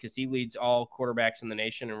running because he leads all quarterbacks in the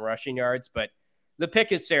nation in rushing yards. But the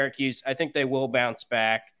pick is Syracuse. I think they will bounce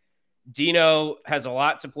back. Dino has a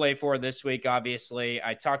lot to play for this week, obviously.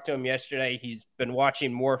 I talked to him yesterday. He's been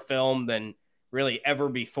watching more film than really ever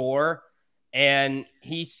before. And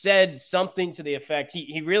he said something to the effect,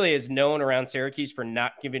 he really is known around Syracuse for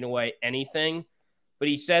not giving away anything, but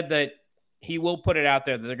he said that he will put it out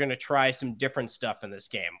there that they're going to try some different stuff in this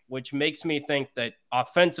game, which makes me think that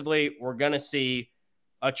offensively, we're going to see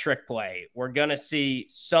a trick play. We're going to see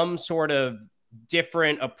some sort of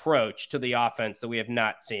different approach to the offense that we have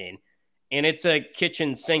not seen. And it's a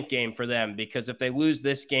kitchen sink game for them because if they lose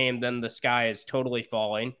this game, then the sky is totally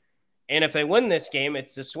falling. And if they win this game,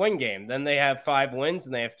 it's a swing game. Then they have 5 wins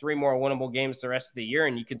and they have 3 more winnable games the rest of the year.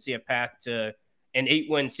 And you can see a path to an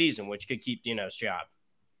 8-win season, which could keep Dino's job.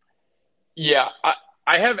 Yeah,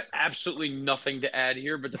 I have absolutely nothing to add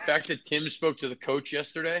here. But the fact that Tim spoke to the coach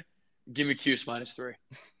yesterday, give me Cuse -3.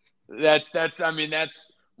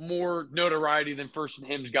 That's more notoriety than First and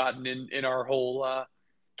Him's gotten in our whole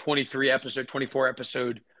 24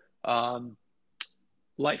 episode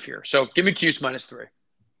life here. So give me Cuse -3.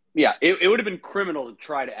 Yeah, it would have been criminal to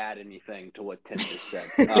try to add anything to what Tim just said.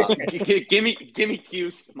 Give me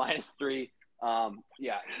Cuse -3.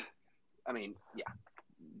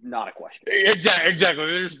 Not a question.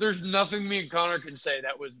 Exactly. There's nothing me and Connor can say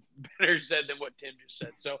that was better said than what Tim just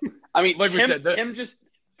said. So like we said,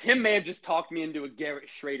 Tim may have just talked me into a Garrett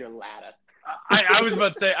Schrader ladder. I was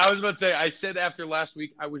about to say. I said after last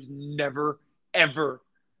week I was never ever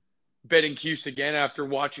betting Cuse again after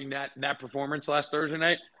watching that performance last Thursday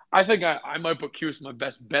night. I think I might put Cuse my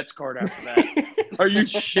best bets card after that. Are you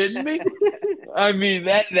shitting me? I mean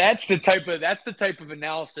that's the type of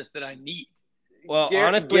analysis that I need. Well,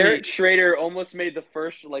 honestly, Garrett Schrader almost made the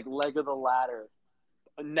first leg of the ladder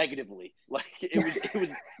negatively. It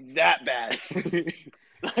was that bad.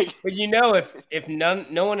 But if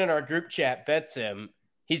no one in our group chat bets him,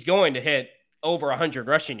 he's going to hit over 100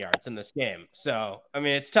 rushing yards in this game. So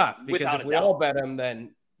it's tough because if we all bet him,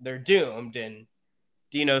 then they're doomed, and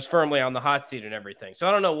Dino's firmly on the hot seat and everything. So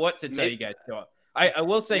I don't know what to tell you guys. I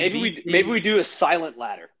will say maybe we do a silent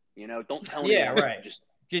ladder. Don't tell me. Yeah, right.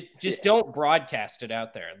 Just don't broadcast it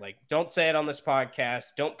out there. Don't say it on this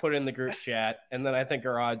podcast. Don't put it in the group chat, and then I think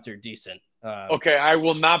our odds are decent. Okay, I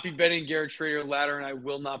will not be betting Garrett Schrader ladder, and I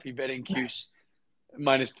will not be betting Cuse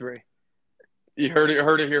 -3. You heard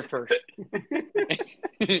it here first.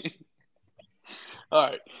 All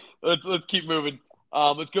right, let's keep moving.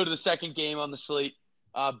 Let's go to the second game on the slate.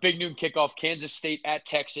 Big noon kickoff, Kansas State at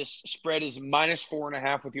Texas. Spread is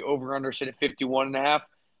 -4.5 with the over-under set at 51.5.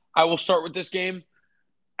 I will start with this game.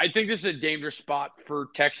 I think this is a dangerous spot for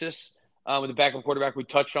Texas with the backup quarterback. We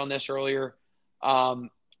touched on this earlier.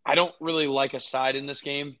 I don't really like a side in this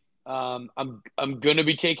game. I'm going to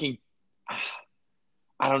be taking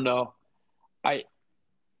I don't know. I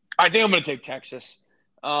think I'm going to take Texas.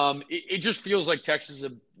 It just feels like Texas is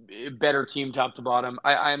a better team top to bottom.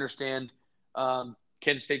 I understand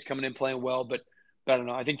Kansas State's coming in playing well, but I don't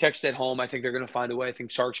know. I think Texas at home, I think they're going to find a way. I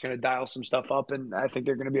think Sark's going to dial some stuff up, and I think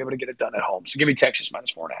they're going to be able to get it done at home. So give me Texas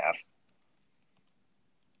 -4.5.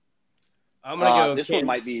 I'm going to go. This one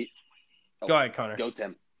might be. Go ahead, Connor. Go,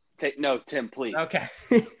 Tim. Tim, please. Okay.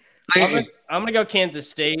 I'm going to go Kansas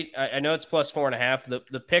State. I know it's +4.5.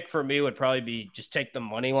 The pick for me would probably be just take the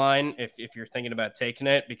money line if you're thinking about taking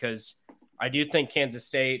it, because I do think Kansas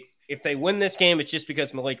State, if they win this game, it's just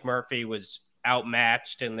because Malik Murphy was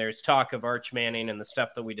outmatched, and there's talk of Arch Manning and the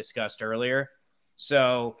stuff that we discussed earlier.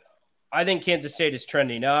 So I think Kansas State is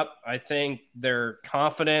trending up. I think they're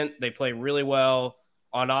confident. They play really well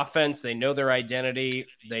on offense. They know their identity.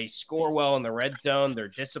 They score well in the red zone. They're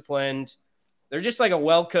disciplined. They're just like a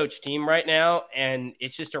well-coached team right now, and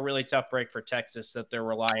it's just a really tough break for Texas that they're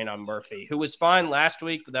relying on Murphy, who was fine last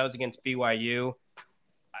week, but that was against BYU.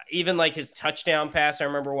 Even like his touchdown pass I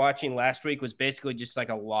remember watching last week was basically just like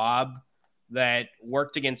a lob that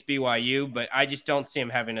worked against BYU, but I just don't see him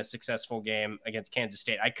having a successful game against Kansas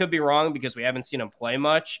State. I could be wrong because we haven't seen him play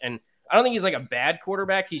much, and I don't think he's like a bad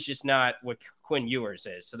quarterback. He's just not what Quinn Ewers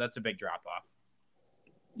is, so that's a big drop-off.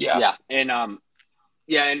 Yeah.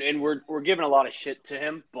 And we're giving a lot of shit to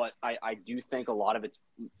him, but I do think a lot of it's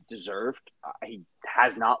deserved. He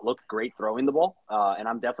has not looked great throwing the ball, and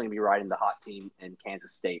I'm definitely going to be riding the hot team in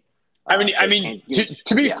Kansas State.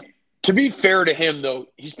 To be fair to him, though,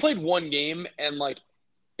 he's played one game, and like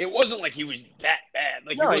it wasn't like he was that bad.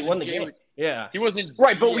 Like he won the game. Yeah, he wasn't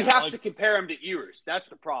right, but we have to compare him to Ewers. That's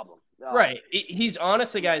the problem. Right. He's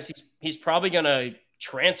honestly, guys. He's probably going to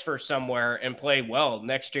transfer somewhere and play well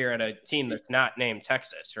next year at a team that's not named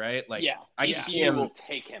Texas. Right. Like, I see him. Will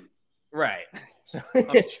take him. Right.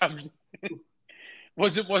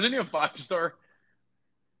 Wasn't he a 5-star?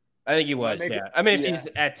 I think he was. Yeah. I mean, if he's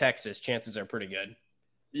at Texas, chances are pretty good.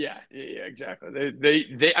 Yeah, exactly.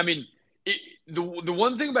 They. I mean, the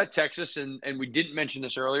one thing about Texas, and we didn't mention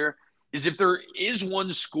this earlier, is if there is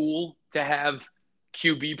one school to have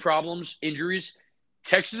QB problems, injuries,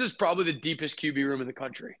 Texas is probably the deepest QB room in the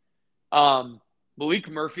country. Malik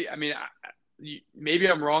Murphy. I mean, maybe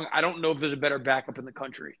I'm wrong. I don't know if there's a better backup in the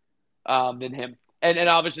country than him. And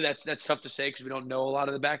obviously that's tough to say because we don't know a lot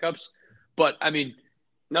of the backups. But I mean,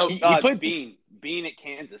 no, he played Bean at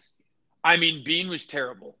Kansas. I mean, Bean was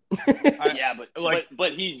terrible.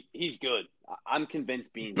 But he's good. I'm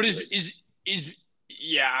convinced Bean's good. But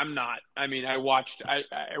I'm not. I mean, I watched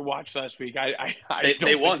last week.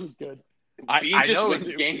 They won. He's good. Bean just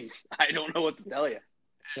wins games. I don't know what to tell you.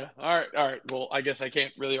 Yeah. All right. Well, I guess I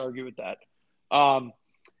can't really argue with that. All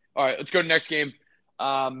right, let's go to the next game.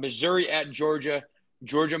 Missouri at Georgia.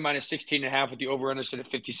 Georgia minus 16.5 with the over-under set at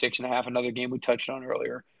 56.5. Another game we touched on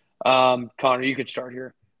earlier. Connor, you could start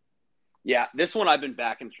here. Yeah, this one I've been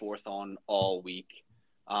back and forth on all week.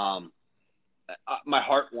 My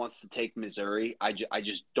heart wants to take Missouri. I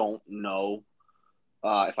just don't know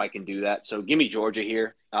if I can do that. So give me Georgia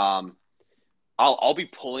here. I'll be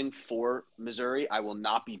pulling for Missouri. I will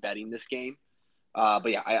not be betting this game.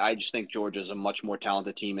 But yeah, I just think Georgia's a much more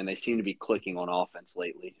talented team, and they seem to be clicking on offense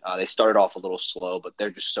lately. They started off a little slow, but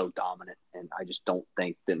they're just so dominant, and I just don't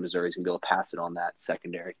think that Missouri's going to be able to pass it on that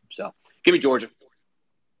secondary. So give me Georgia.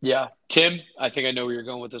 Yeah. Tim, I think I know where you're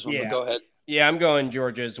going with this one, but go ahead. Yeah, I'm going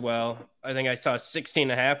Georgia as well. I think I saw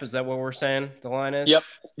 16.5. Is that what we're saying the line is? Yep.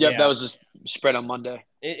 Yeah. That was the spread on Monday.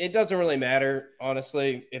 It doesn't really matter,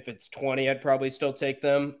 honestly. If it's 20, I'd probably still take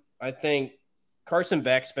them. I think Carson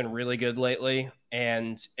Beck's been really good lately,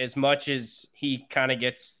 and as much as he kind of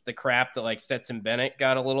gets the crap that like Stetson Bennett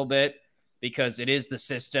got a little bit because it is the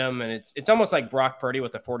system, and it's almost like Brock Purdy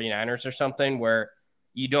with the 49ers or something where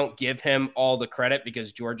you don't give him all the credit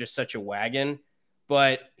because Georgia's such a wagon,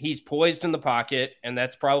 but he's poised in the pocket, and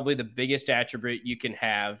that's probably the biggest attribute you can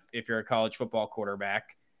have if you're a college football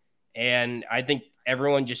quarterback. And I think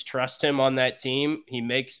everyone just trusts him on that team. He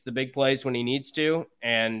makes the big plays when he needs to,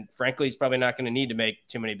 and frankly, he's probably not going to need to make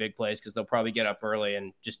too many big plays because they'll probably get up early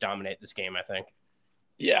and just dominate this game, I think.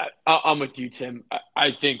 Yeah, I'm with you, Tim.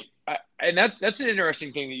 I think and that's an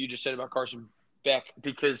interesting thing that you just said about Carson Beck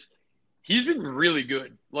because he's been really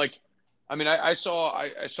good. Like, I mean, I saw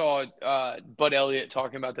Bud Elliott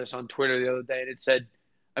talking about this on Twitter the other day, and it said,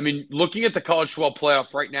 I mean, looking at the college football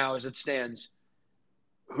playoff right now as it stands,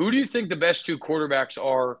 who do you think the best two quarterbacks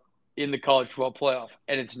are in the college football playoff?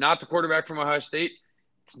 And it's not the quarterback from Ohio State.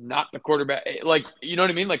 It's not the quarterback. Like, you know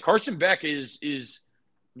what I mean? Like Carson Beck is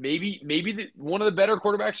maybe one of the better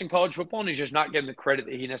quarterbacks in college football, and he's just not getting the credit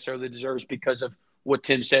that he necessarily deserves because of what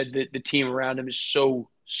Tim said. The team around him is so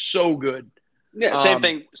good. Yeah, same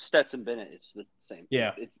thing. Stetson Bennett is the same.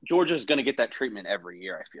 Yeah, Georgia's going to get that treatment every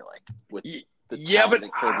year. I feel like with but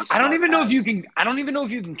I don't even know if you can. I don't even know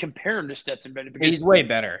if you can compare him to Stetson Bennett because he's way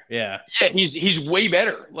better. Yeah, he's way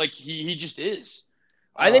better. Like he just is.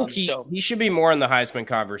 I think he should be more in the Heisman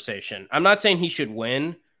conversation. I'm not saying he should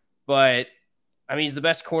win, but I mean he's the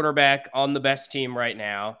best quarterback on the best team right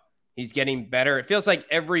now. He's getting better. It feels like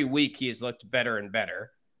every week he has looked better and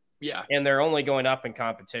better. Yeah, and they're only going up in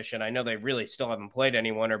competition. I know they really still haven't played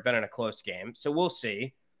anyone or been in a close game, so we'll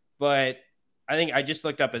see. But I think I just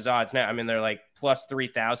looked up his odds now. I mean, they're like plus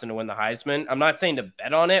 3,000 to win the Heisman. I'm not saying to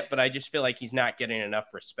bet on it, but I just feel like he's not getting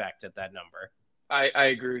enough respect at that number. I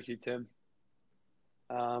agree with you, Tim.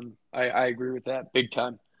 I agree with that big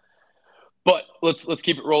time. But let's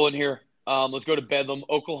keep it rolling here. Let's go to Bedlam.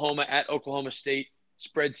 Oklahoma at Oklahoma State.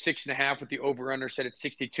 Spread 6.5 with the over/under set at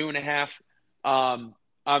 62.5.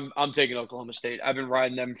 I'm taking Oklahoma State. I've been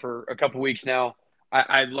riding them for a couple weeks now.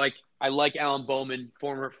 I like Alan Bowman,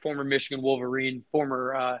 former Michigan Wolverine,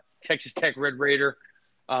 former Texas Tech Red Raider.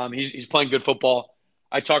 He's playing good football.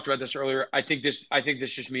 I talked about this earlier. I think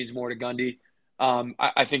this just means more to Gundy.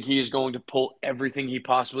 I think he is going to pull everything he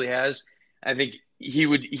possibly has. I think he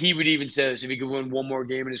would even say this, if he could win one more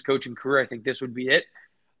game in his coaching career, I think this would be it.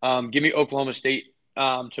 Give me Oklahoma State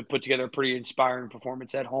to put together a pretty inspiring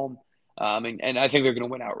performance at home. And I think they're going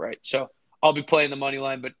to win outright. So I'll be playing the money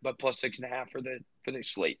line, but plus 6.5 for the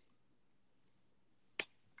slate.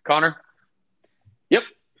 Connor? Yep.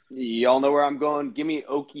 Y'all know where I'm going. Give me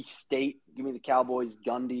Okie State. Give me the Cowboys.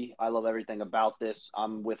 Gundy. I love everything about this.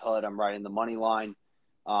 I'm with HUD. I'm riding the money line.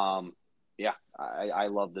 Yeah, I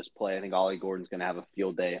love this play. I think Ollie Gordon's going to have a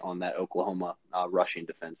field day on that Oklahoma rushing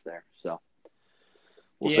defense there. So,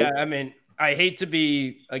 we'll see. I mean, I hate to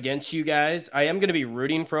be against you guys. I am going to be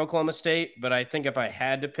rooting for Oklahoma State, but I think if I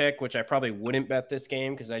had to pick, which I probably wouldn't bet this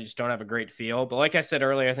game because I just don't have a great feel. But like I said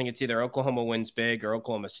earlier, I think it's either Oklahoma wins big or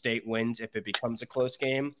Oklahoma State wins if it becomes a close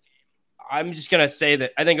game. I'm just going to say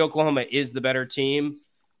that I think Oklahoma is the better team.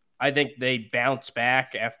 I think they bounce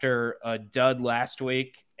back after a dud last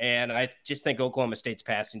week. And I just think Oklahoma State's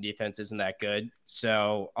passing defense isn't that good.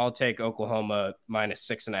 So I'll take Oklahoma minus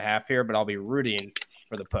 6.5 here, but I'll be rooting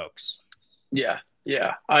for the Pokes. Yeah.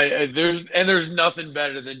 There's nothing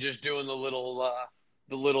better than just doing the little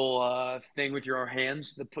thing with your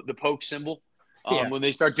hands, the poke symbol. When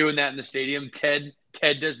they start doing that in the stadium, Ted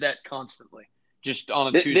does that constantly, just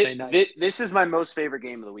on a Tuesday night. This is my most favorite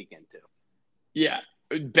game of the weekend too. Yeah.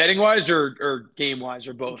 Betting wise or game wise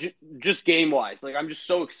or both? Just game wise. Like, I'm just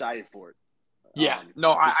so excited for it. Yeah.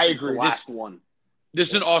 I agree. The last one. This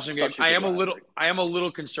is an awesome game. I am a week.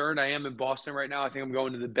 little concerned. I am in Boston right now. I think I'm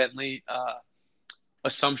going to the Bentley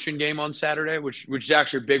Assumption game on Saturday, which is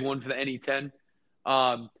actually a big one for the NE10.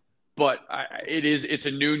 But it's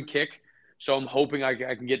a noon kick, so I'm hoping I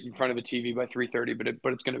can get in front of a TV by 3:30.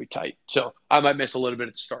 But it's going to be tight, so I might miss a little bit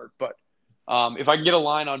at the start. But if I can get a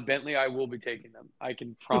line on Bentley, I will be taking them. I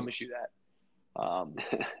can promise you that.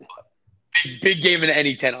 Big game in the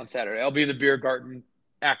NE10 on Saturday. I'll be in the beer garden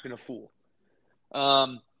acting a fool.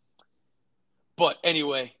 But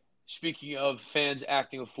anyway, speaking of fans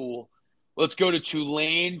acting a fool, let's go to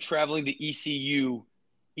Tulane traveling to ECU.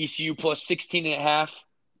 ECU plus 16.5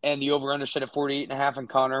 and the over-under set at 48.5. And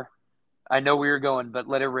Connor, I know where you're going, but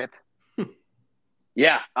let it rip.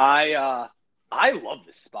 Yeah, I love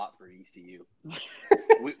this spot for ECU.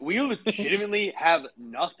 we legitimately have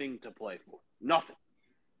nothing to play for. Nothing.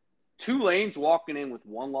 Tulane's walking in with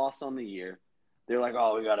one loss on the year. They're like,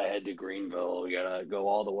 oh, we got to head to Greenville. We got to go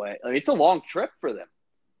all the way. I mean, it's a long trip for them.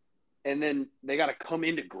 And then they got to come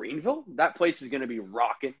into Greenville. That place is going to be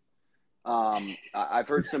rocking. I've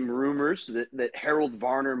heard some rumors that Harold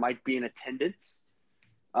Varner might be in attendance.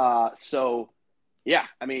 So, yeah,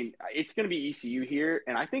 I mean, it's going to be ECU here,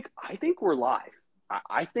 and I think we're live.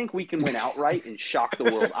 I think we can win outright and shock the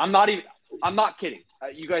world. I'm not kidding.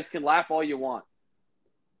 You guys can laugh all you want.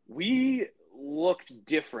 We looked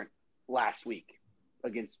different last week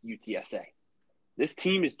against UTSA. This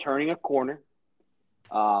team is turning a corner.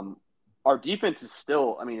 Our defense is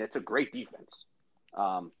still, I mean, it's a great defense.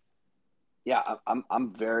 Yeah,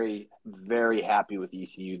 I'm very, very happy with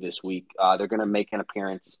ECU this week. They're going to make an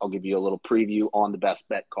appearance. I'll give you a little preview on the best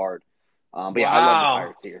bet card. But yeah, I love the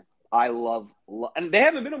Pirates here. I love, and they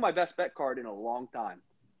haven't been on my best bet card in a long time.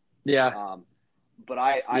 Yeah. But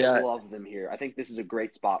I love them here. I think this is a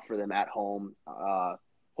great spot for them at home.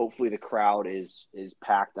 Hopefully the crowd is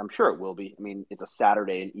packed. I'm sure it will be. I mean, it's a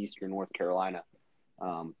Saturday in Eastern North Carolina.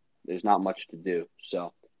 There's not much to do.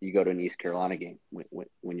 So you go to an East Carolina game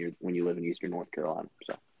when you live in Eastern North Carolina.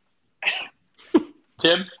 So,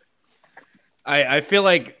 Tim, I feel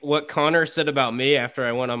like what Connor said about me after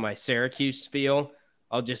I went on my Syracuse spiel,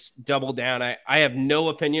 I'll just double down. I have no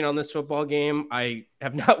opinion on this football game. I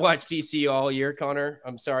have not watched ECU all year, Connor.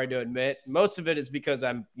 I'm sorry to admit. Most of it is because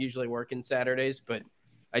I'm usually working Saturdays, but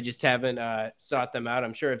I just haven't sought them out.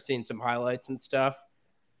 I'm sure I've seen some highlights and stuff.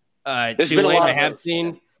 Tulane I have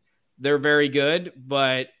seen. They're very good,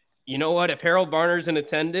 but you know what? If Harold Varner's in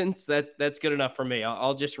attendance, that's good enough for me.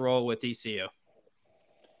 I'll just roll with ECU.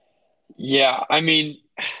 Yeah, I mean,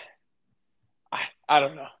 I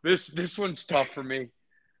don't know. This one's tough for me.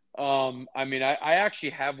 I mean, I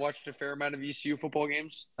actually have watched a fair amount of ECU football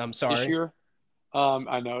games I'm this sorry. year.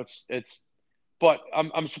 I know it's, but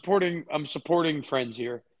I'm supporting friends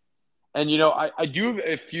here, and I do have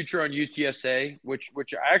a future on UTSA, which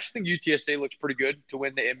I actually think UTSA looks pretty good to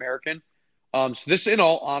win the American. So this, in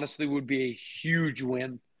all honesty, would be a huge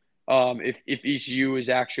win, if ECU is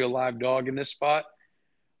actually a live dog in this spot.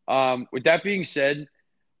 With that being said,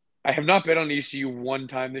 I have not bet on ECU one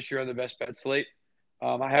time this year on the best bet slate.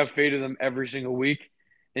 I have faded them every single week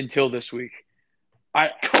until this week. I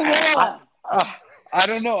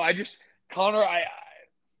don't know. Connor.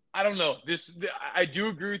 I don't know. I do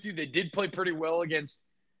agree with you. They did play pretty well against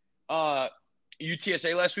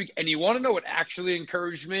UTSA last week. And you want to know what actually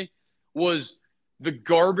encouraged me was the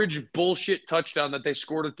garbage bullshit touchdown that they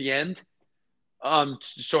scored at the end.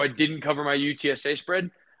 So I didn't cover my UTSA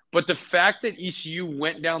spread. But the fact that ECU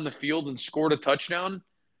went down the field and scored a touchdown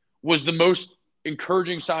was the most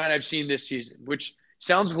encouraging sign I've seen this season, which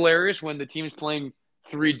sounds hilarious when the team's playing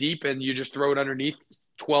 3 deep and you just throw it underneath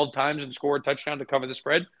 12 times and score a touchdown to cover the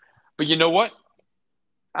spread. But you know what?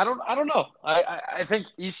 I don't know. I think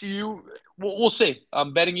ECU. We'll see.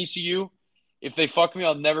 I'm betting ECU. If they fuck me,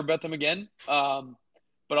 I'll never bet them again. But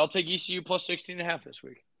I'll take ECU plus 16.5 this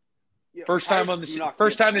week. Yeah, First time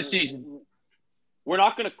this season. We're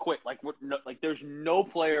not going to quit. There's no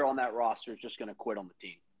player on that roster is just going to quit on the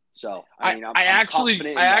team. So I actually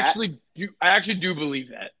do believe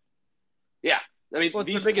that. Yeah, I mean, well,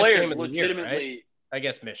 these the biggest players game of the legitimately. Year, right? I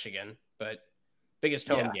guess Michigan, but biggest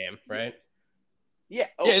home game, right? Yeah,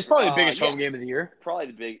 it's probably the biggest home game of the year. Probably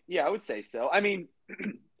the big. Yeah, I would say so. I mean,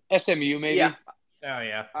 SMU maybe. Yeah. Oh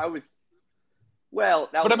yeah. I would. Well,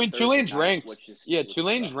 but I mean, Tulane's ranked.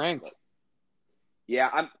 Tulane's ranked.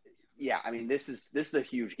 I mean, this is a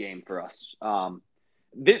huge game for us.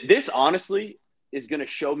 This honestly is going to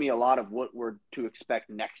show me a lot of what we're to expect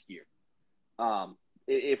next year.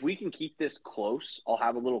 If we can keep this close, I'll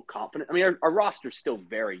have a little confidence. I mean, our roster's still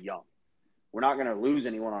very young. We're not going to lose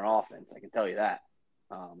anyone on offense. I can tell you that.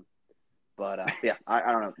 I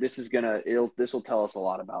don't know. This will tell us a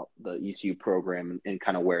lot about the ECU program and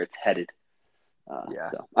kind of where it's headed.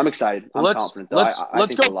 So I'm excited. I'm confident. Though.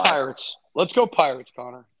 Let's go Pirates. Let's go Pirates,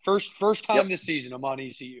 Connor. First time this season I'm on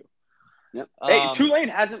ECU. Yep. Hey, Tulane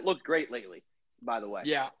hasn't looked great lately, by the way.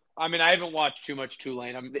 Yeah. I mean, I haven't watched too much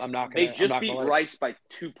Tulane. I'm not going to. They just beat Rice by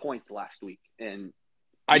 2 points last week, and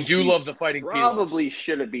I do love the Fighting Peelers. Probably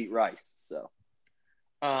should have beat Rice. So.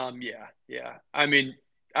 Yeah. I mean,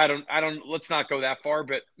 I don't. Let's not go that far,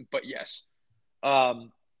 but yes.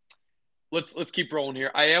 Let's keep rolling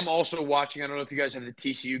here. I am also watching. I don't know if you guys have the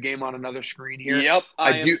TCU game on another screen here. Yep,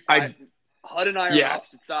 Hud and I are on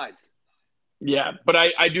opposite sides. Yeah, but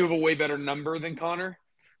I do have a way better number than Connor,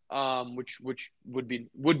 which would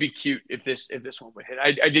be cute if this one would hit.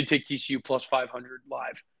 I did take TCU plus 500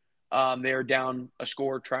 live. They are down a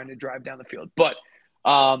score trying to drive down the field, but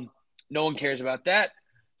no one cares about that.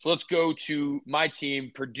 So let's go to my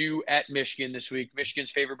team, Purdue at Michigan this week. Michigan's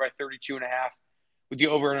favored by 32.5 with the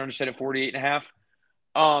over and under set at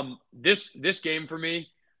 48.5. This game for me,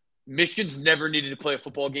 Michigan's never needed to play a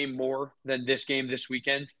football game more than this game this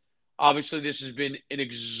weekend. Obviously, this has been an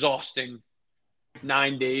exhausting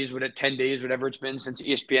 9 days, 10 days, whatever it's been since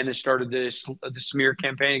ESPN has started the smear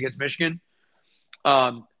campaign against Michigan.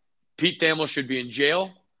 Pete Thamel should be in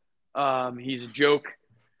jail. He's a joke.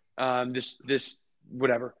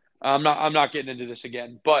 Whatever. I'm not getting into this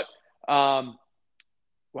again. But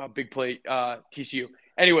wow, big play, TCU.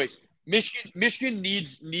 Anyways, Michigan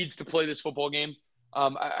needs to play this football game.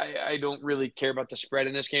 I don't really care about the spread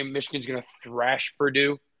in this game. Michigan's going to thrash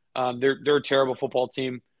Purdue. They're a terrible football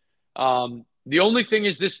team. The only thing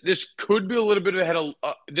is this could be a little bit ahead of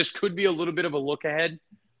this could be a little bit of a look ahead.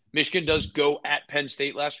 Michigan does go at Penn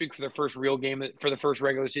State last week for their first real game, for the first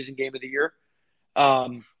regular season game of the year.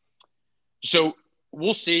 So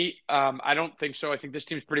we'll see. I don't think so. I think this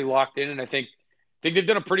team's pretty locked in, and I think they've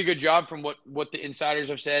done a pretty good job from what the insiders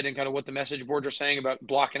have said and kind of what the message boards are saying about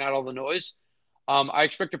blocking out all the noise. I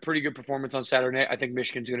expect a pretty good performance on Saturday night. I think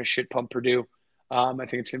Michigan's going to shit pump Purdue. I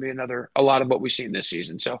think it's going to be a lot of what we've seen this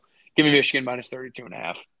season. So give me Michigan minus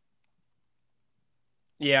 32.5.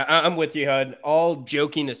 Yeah, I'm with you, Hud. All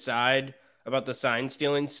joking aside about the sign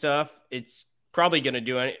stealing stuff, it's probably going to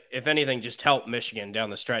do, if anything, just help Michigan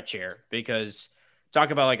down the stretch here, because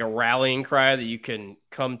talk about like a rallying cry that you can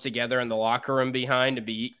come together in the locker room behind to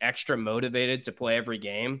be extra motivated to play every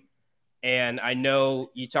game. And I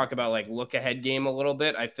know you talk about like look ahead game a little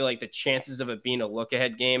bit. I feel like the chances of it being a look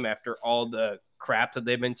ahead game after all the crap that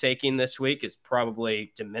they've been taking this week is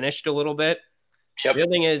probably diminished a little bit. Yep. The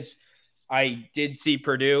other thing is, I did see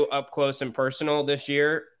Purdue up close and personal this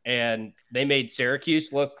year, and they made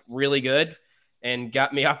Syracuse look really good and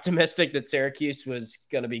got me optimistic that Syracuse was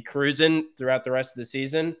going to be cruising throughout the rest of the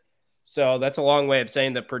season. So that's a long way of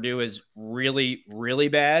saying that Purdue is really, really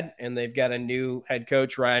bad, and they've got a new head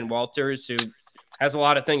coach, Ryan Walters, who has a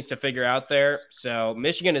lot of things to figure out there. So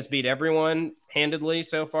Michigan has beat everyone handedly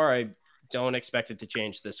so far. I don't expect it to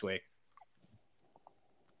change this week.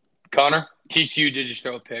 Connor, TCU did just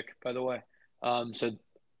throw a pick, by the way. So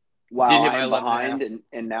wow, I am behind,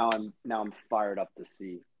 and now I'm fired up to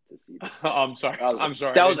see. I'm sorry. I'm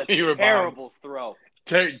sorry. That was a terrible throw.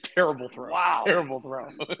 Terrible throw. Wow. Terrible throw.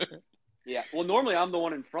 Yeah. Well, normally I'm the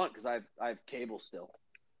one in front because I have cable still.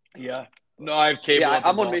 Yeah. No, I have cable. Yeah,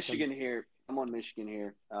 I'm on Michigan here.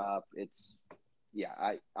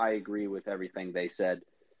 I agree with everything they said.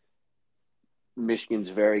 Michigan's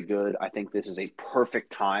very good. I think this is a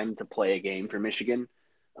perfect time to play a game for Michigan.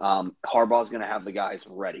 Harbaugh's going to have the guys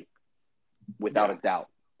ready, without a doubt.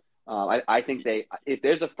 I think if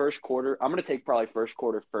there's a first quarter, I'm going to take probably first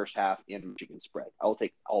quarter, first half in Michigan spread. I will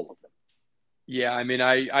take all of them. Yeah, I mean,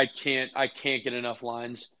 I can't get enough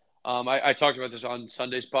lines. I talked about this on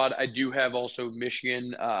Sunday's pod. I do have also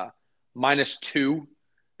Michigan -2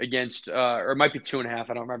 against, or it might be 2.5.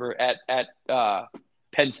 I don't remember at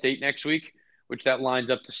Penn State next week, which that lines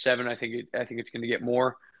up to 7. I think it's going to get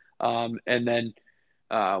more, and then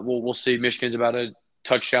we'll see. Michigan's about a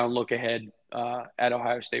touchdown look ahead at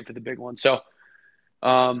Ohio State for the big one. So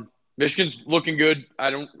Michigan's looking good.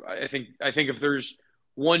 I think if there's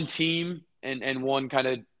one team and one kind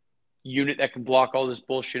of unit that can block all this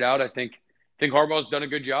bullshit out, I think Harbaugh's done a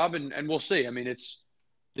good job, and we'll see. I mean, this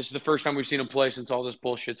is the first time we've seen him play since all this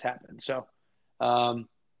bullshit's happened. So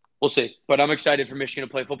we'll see. But I'm excited for Michigan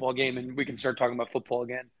to play a football game, and we can start talking about football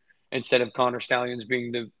again instead of Connor Stallions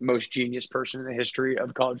being the most genius person in the history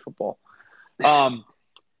of college football.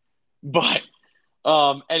 But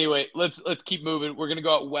anyway, let's keep moving. We're gonna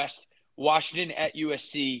go out west. Washington at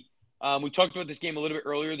USC. We talked about this game a little bit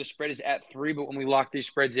earlier. The spread is at 3, but when we locked these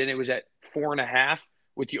spreads in, it was at 4.5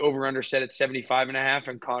 with the over/under set at 75.5.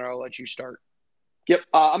 And Connor, I'll let you start. Yep,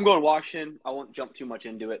 I'm going Washington. I won't jump too much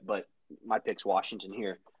into it, but my pick's Washington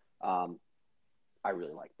here. I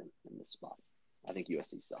really like them in this spot. I think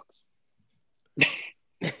USC sucks.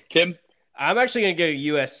 Tim? I'm actually going to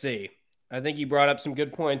go USC. I think you brought up some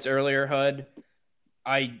good points earlier, Hud.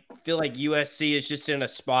 I feel like USC is just in a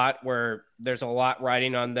spot where there's a lot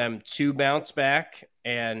riding on them to bounce back.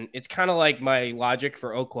 And it's kind of like my logic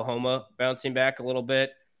for Oklahoma bouncing back a little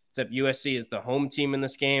bit, except USC is the home team in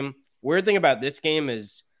this game. Weird thing about this game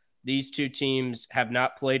is these two teams have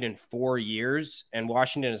not played in 4 years, and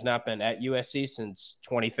Washington has not been at USC since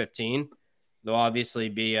 2015. They'll obviously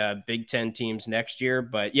be Big Ten teams next year.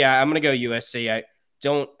 But, yeah, I'm going to go USC. I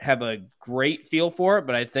don't have a great feel for it,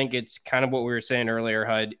 but I think it's kind of what we were saying earlier,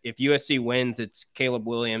 Hud. If USC wins, it's Caleb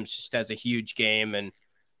Williams just has a huge game and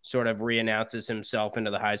sort of reannounces himself into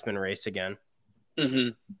the Heisman race again. Mm-hmm.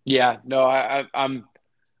 Yeah, no, I'm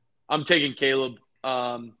taking Caleb.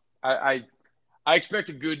 I expect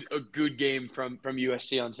a good game from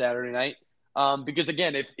USC on Saturday night. Because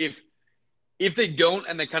again, if they don't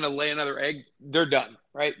and they kind of lay another egg, they're done,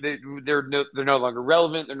 right? They're no longer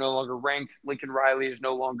relevant. They're no longer ranked. Lincoln Riley is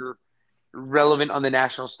no longer relevant on the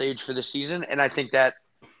national stage for the season. And I think that,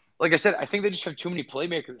 like I said, I think they just have too many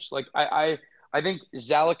playmakers. Like I think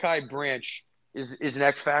Zalakai Branch is an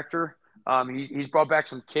X factor. He's brought back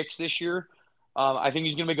some kicks this year. I think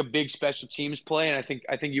he's going to make a big special teams play, and I think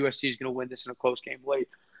USC is going to win this in a close game late.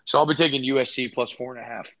 So I'll be taking USC plus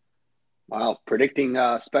 4.5. Wow, predicting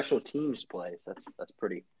special teams plays. That's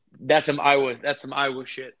pretty. That's some Iowa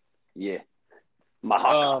shit. Yeah.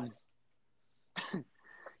 My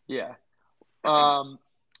yeah.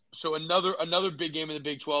 So another big game in the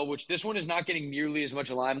Big 12, which this one is not getting nearly as much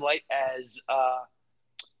limelight as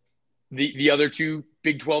the other two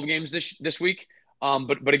Big 12 games this week.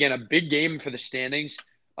 But again, a big game for the standings.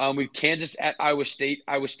 With Kansas at Iowa State.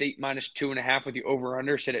 Iowa State -2.5 with the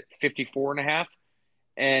over/under set at 54.5.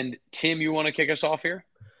 And Tim, you want to kick us off here?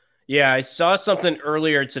 Yeah, I saw something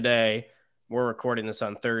earlier today. We're recording this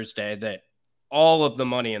on Thursday that all of the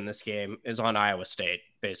money in this game is on Iowa State,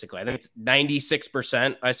 basically. I think it's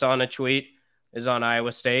 96%, I saw in a tweet, is on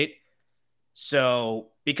Iowa State.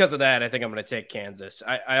 So because of that, I think I'm going to take Kansas.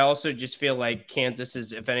 I also just feel like Kansas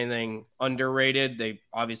is, if anything, underrated. They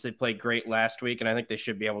obviously played great last week, and I think they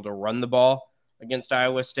should be able to run the ball against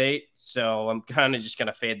Iowa State. So I'm kind of just going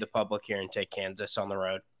to fade the public here and take Kansas on the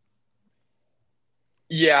road.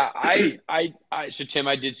 Yeah, so Tim,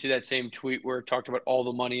 I did see that same tweet where it talked about all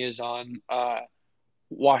the money is on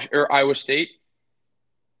Iowa State.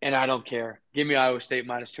 and I don't care. Give me Iowa State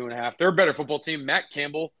 -2.5. They're a better football team. Matt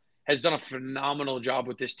Campbell has done a phenomenal job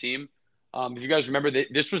with this team. If you guys remember,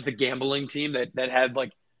 this was the gambling team that had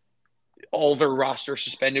like all their roster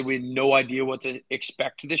suspended. We had no idea what to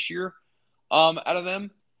expect this year out of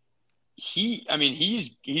them.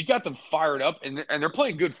 He's got them fired up, and they're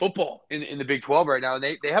playing good football in the Big 12 right now. And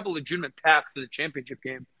they have a legitimate path to the championship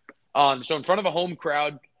game. So in front of a home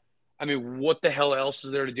crowd, I mean, what the hell else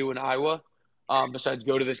is there to do in Iowa besides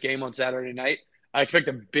go to this game on Saturday night? I expect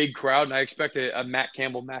a big crowd, and I expect a Matt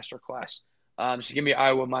Campbell masterclass. So give me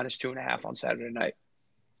Iowa -2.5 on Saturday night.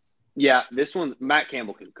 Yeah, this one, Matt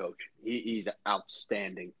Campbell can coach. He's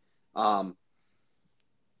outstanding. But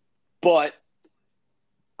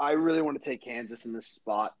I really want to take Kansas in this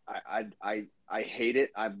spot. I hate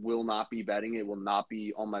it. I will not be betting. It will not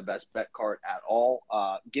be on my best bet card at all.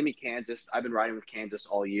 Give me Kansas. I've been riding with Kansas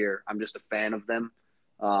all year. I'm just a fan of them.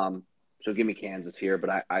 So give me Kansas here,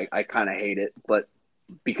 but I kind of hate it. But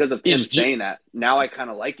because of Tim saying that, now I kind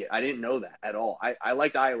of like it. I didn't know that at all. I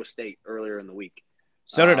liked Iowa State earlier in the week.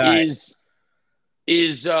 So did I.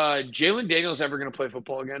 Is Jalen Daniels ever going to play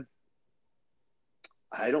football again?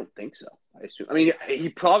 I don't think so. I assume. I mean, he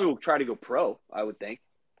probably will try to go pro, I would think.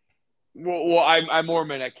 Well, I'm more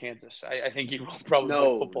meant at Kansas. I think he will probably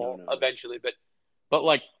play football eventually. But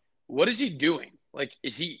like, what is he doing? Like,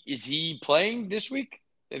 is he playing this week?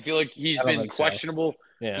 I feel like he's been questionable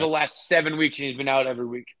for the last 7 weeks, and he's been out every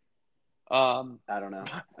week. I don't know.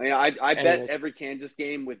 I mean, I bet every Kansas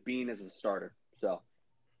game with Bean as a starter. So.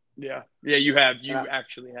 Yeah, you have. You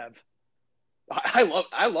actually have. I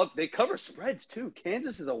love. They cover spreads too.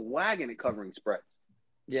 Kansas is a wagon at covering spreads.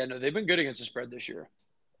 Yeah, no, they've been good against the spread this year.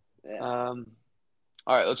 Yeah. All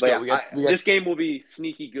right, let's go. Yeah, this game will be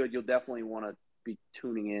sneaky good. You'll definitely want to be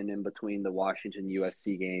tuning in between the Washington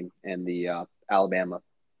USC game and the Alabama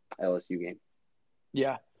LSU game.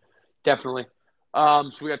 Yeah, definitely.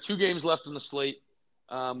 So we got 2 games left on the slate.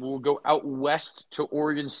 We'll go out west to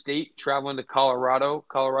Oregon State, traveling to Colorado.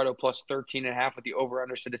 Colorado plus 13.5 with the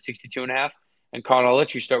over-under set at 62.5. And Connor, I'll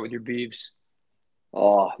let you start with your Beavs.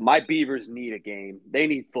 Oh, my Beavers need a game. They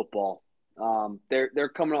need football. They're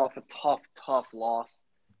coming off a tough loss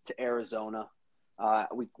to Arizona.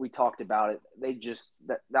 We talked about it. They just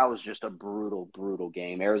that was just a brutal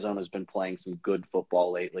game. Arizona's been playing some good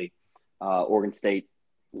football lately. Oregon State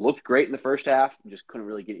looked great in the first half, just couldn't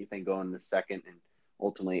really get anything going in the second, and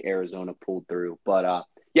ultimately Arizona pulled through. But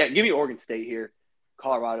yeah, give me Oregon State here.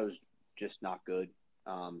 Colorado's just not good.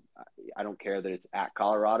 I don't care that it's at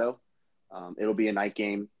Colorado. It'll be a night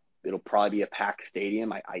game. It'll probably be a packed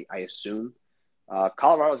stadium, I assume.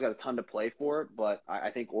 Colorado's got a ton to play for, but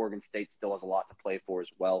I think Oregon State still has a lot to play for as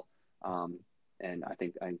well. And I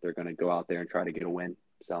think they're going to go out there and try to get a win.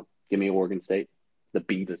 So give me Oregon State, the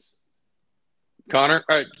Beavers. Connor,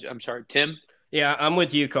 I'm sorry, Tim. Yeah, I'm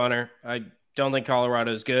with you, Connor. I don't think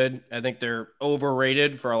Colorado's good. I think they're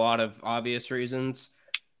overrated for a lot of obvious reasons.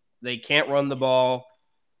 They can't run the ball.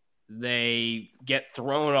 They get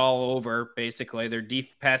thrown all over, basically. Their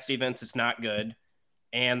pass defense is not good.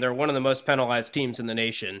 And they're one of the most penalized teams in the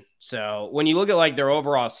nation. So when you look at like their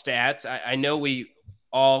overall stats, I know we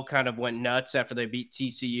all kind of went nuts after they beat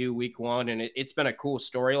TCU week 1, and it's been a cool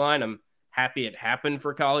storyline. I'm happy it happened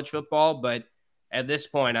for college football, but at this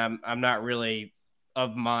point, I'm not really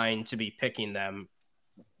of mind to be picking them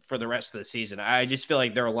for the rest of the season. I just feel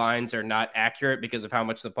like their lines are not accurate because of how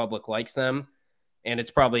much the public likes them. And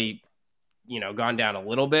it's probably, gone down a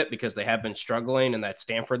little bit because they have been struggling, and that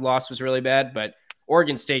Stanford loss was really bad. But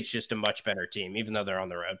Oregon State's just a much better team, even though they're on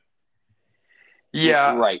the road.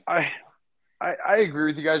 Yeah, right. I agree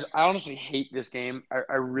with you guys. I honestly hate this game.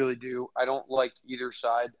 I really do. I don't like either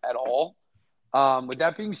side at all. With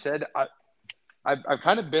that being said, I've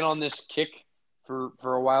kind of been on this kick for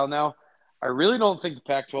a while now. I really don't think the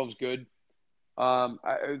Pac-12 is good.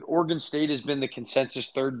 Oregon State has been the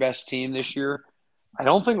consensus third best team this year. I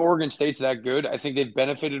don't think Oregon State's that good. I think they've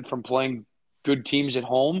benefited from playing good teams at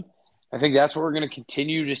home. I think that's what we're going to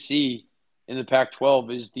continue to see in the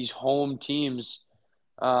Pac-12 is these home teams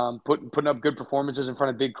putting up good performances in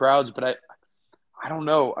front of big crowds. But I don't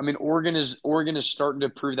know. I mean, Oregon is starting to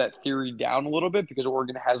prove that theory down a little bit because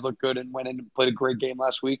Oregon has looked good and went in and played a great game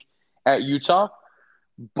last week at Utah.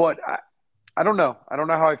 But I don't know. I don't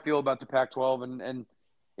know how I feel about the Pac-12 and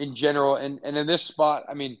in general. And in this spot,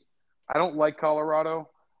 I mean, I don't like Colorado.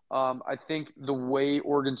 I think the way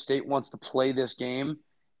Oregon State wants to play this game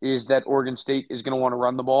is that Oregon State is going to want to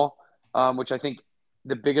run the ball, which I think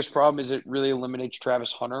the biggest problem is it really eliminates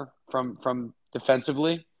Travis Hunter from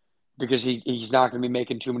defensively because he's not going to be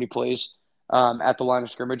making too many plays at the line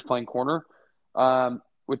of scrimmage playing corner.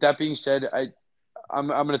 With that being said, I'm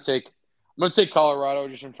gonna take Colorado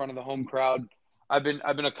just in front of the home crowd. I've been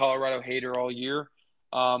a Colorado hater all year.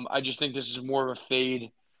 I just think this is more of a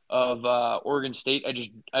fade of Oregon State.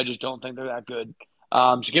 I just don't think they're that good.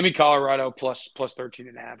 So give me Colorado plus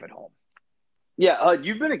 13.5 at home. Yeah,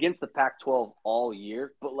 you've been against the Pac-12 all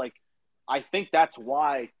year, but like I think that's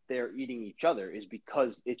why they're eating each other is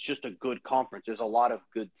because it's just a good conference. There's a lot of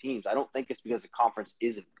good teams. I don't think it's because the conference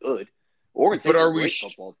isn't good. Oregon State's a great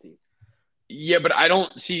football team. Yeah, but I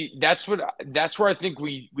don't see that's where I think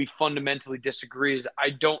we fundamentally disagree is I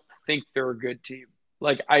don't think they're a good team.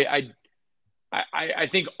 Like I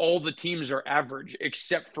think all the teams are average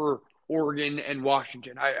except for Oregon and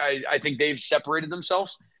Washington. I think they've separated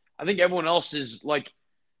themselves. I think everyone else is like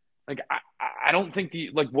I don't think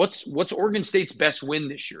what's Oregon State's best win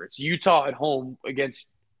this year? It's Utah at home against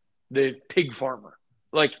the pig farmer.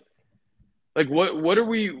 Like what are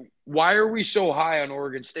we? Why are we so high on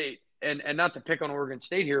Oregon State? And not to pick on Oregon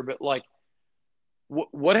State here, but like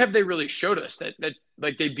what have they really showed us that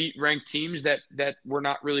like they beat ranked teams that we're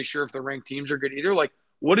not really sure if the ranked teams are good either? Like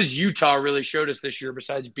what has Utah really showed us this year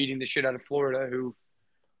besides beating the shit out of Florida? Who?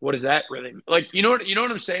 What is that really like? You know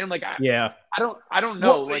what I'm saying? Like I don't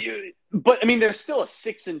know. Well, but I mean, they're still a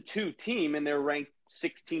 6-2 team, and they're ranked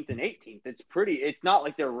 16th and 18th. It's not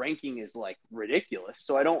like their ranking is like ridiculous.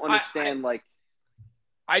 So I don't understand. What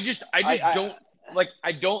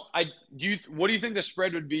do you think the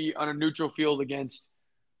spread would be on a neutral field against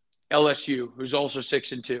LSU, who's also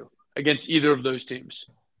 6-2, against either of those teams?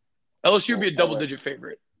 LSU would be a double-digit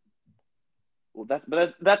favorite. Well,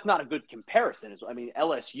 that's not a good comparison. I mean,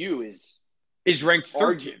 LSU is ranked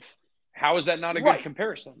 13th. How is that not a good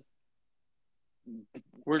comparison?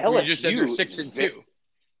 We just said they're 6-2.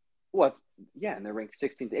 What? Yeah, and they're ranked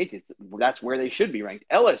 16th to 18th. That's where they should be ranked.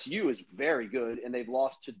 LSU is very good, and they've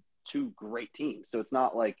lost to two great teams. So it's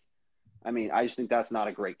not like, I mean, I just think that's not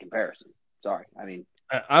a great comparison. Sorry. I mean,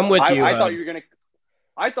 I'm with you. I thought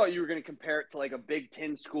you were gonna compare it to like a Big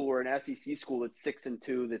Ten school or an SEC school that's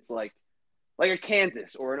 6-2. That's like a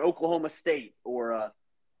Kansas or an Oklahoma State or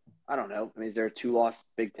I don't know. I mean, is there a 2-loss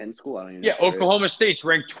Big Ten school? I don't even know. Yeah, Oklahoma State's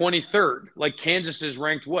ranked 23rd. Like Kansas is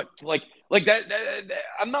ranked what? Like that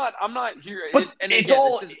I'm not here. But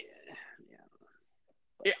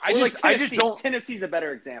I just don't. Tennessee's a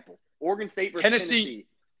better example. Oregon State versus Tennessee.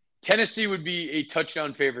 Tennessee would be a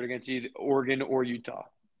touchdown favorite against either Oregon or Utah.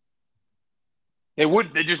 They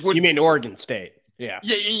just wouldn't. You mean Oregon State? Yeah.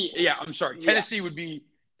 Yeah. I'm sorry. Tennessee would be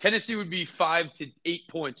 5 to 8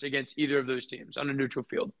 points against either of those teams on a neutral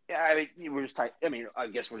field. Yeah, I mean, I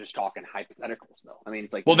guess we're just talking hypotheticals, though. I mean,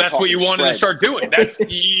 it's like that's what you wanted to start doing. That's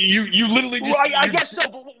you literally just. Well, I guess so,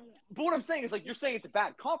 but what I'm saying is like you're saying it's a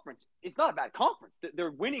bad conference. It's not a bad conference. They're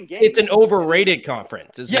winning games. It's an overrated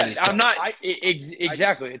conference. I'm not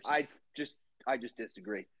exactly. I just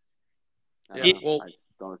disagree.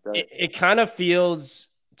 It kind of feels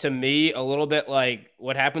to me a little bit like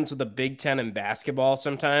what happens with the Big Ten in basketball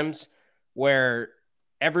sometimes, where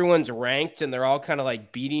everyone's ranked and they're all kind of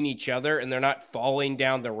like beating each other and they're not falling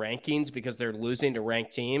down the rankings because they're losing to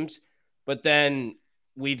ranked teams. But then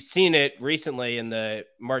we've seen it recently in the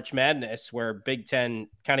March Madness where Big Ten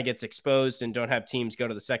kind of gets exposed and don't have teams go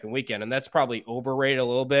to the second weekend. And that's probably overrated a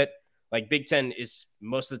little bit. Like Big Ten is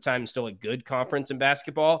most of the time still a good conference in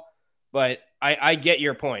basketball. But I get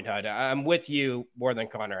your point, Hud. I'm with you more than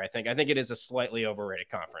Connor, I think. I think it is a slightly overrated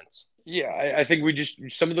conference. Yeah, I think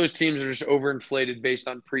some of those teams are just overinflated based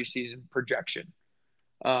on preseason projection.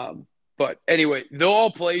 But anyway, they'll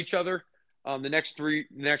all play each other. The next 3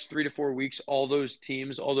 to 4 weeks, all those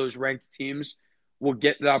ranked teams will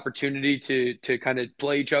get the opportunity to kind of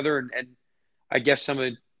play each other and I guess some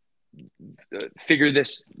of figure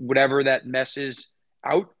this, whatever that mess is,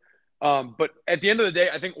 out. But at the end of the day,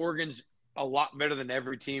 I think Oregon's a lot better than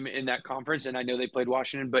every team in that conference. And I know they played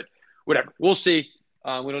Washington, but whatever. We'll see.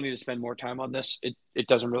 We don't need to spend more time on this. It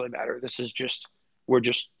doesn't really matter. We're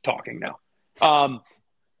just talking now.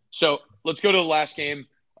 So let's go to the last game,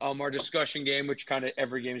 our discussion game, which kind of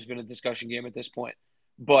every game has been a discussion game at this point.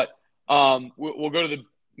 But we'll go to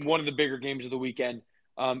one of the bigger games of the weekend.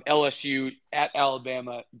 LSU at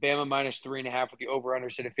Alabama, Bama -3.5 with the over-under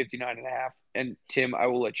set at 59.5. And Tim, I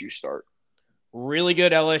will let you start. Really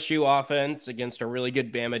good LSU offense against a really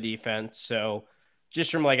good Bama defense. So just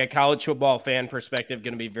from like a college football fan perspective,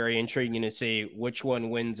 going to be very intriguing to see which one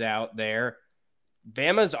wins out there.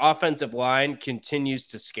 Bama's offensive line continues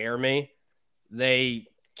to scare me. They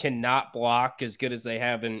cannot block as good as they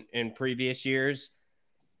have in previous years.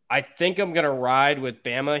 I think I'm going to ride with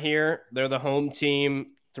Bama here. They're the home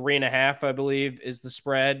team. 3.5, I believe, is the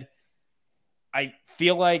spread. I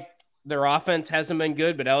feel like their offense hasn't been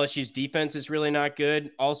good, but LSU's defense is really not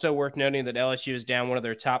good. Also worth noting that LSU is down one of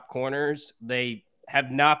their top corners. They have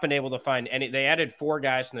not been able to find any. They added 4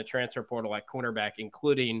 guys from the transfer portal at cornerback,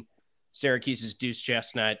 including Syracuse's Deuce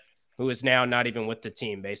Chestnut, who is now not even with the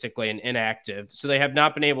team, basically, and inactive. So they have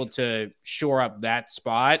not been able to shore up that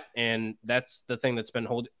spot, and that's the thing that's been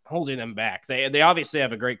holding them back. They obviously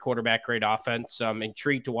have a great quarterback, great offense. So I'm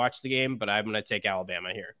intrigued to watch the game, but I'm going to take Alabama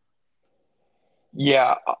here.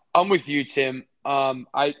 Yeah, I'm with you, Tim.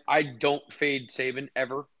 I don't fade Saban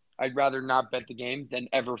ever. I'd rather not bet the game than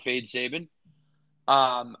ever fade Saban.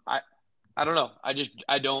 I don't know.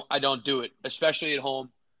 I don't do it, especially at home.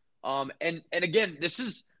 And again,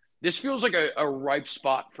 this feels like a ripe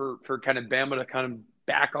spot for kind of Bama to kind of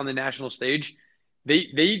back on the national stage.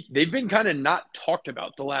 They've been kind of not talked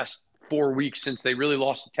about the last 4 weeks since they really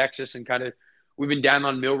lost to Texas, and kind of we've been down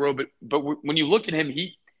on Milroe. But when you look at him,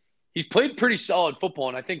 he's played pretty solid football,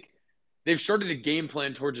 and I think they've started to game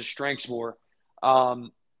plan towards his strengths more.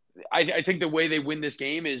 I think the way they win this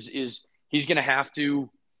game is he's going to have to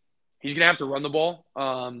run the ball.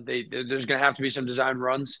 There's going to have to be some design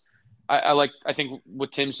runs. I think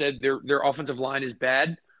what Tim said. Their offensive line is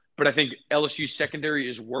bad, but I think LSU's secondary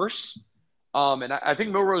is worse. And I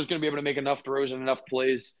think Milroe is going to be able to make enough throws and enough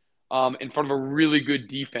plays in front of a really good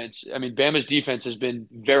defense. I mean, Bama's defense has been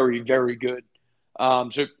very, very good.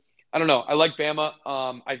 So I don't know. I like Bama.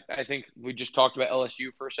 I think we just talked about LSU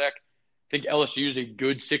for a sec. I think LSU is a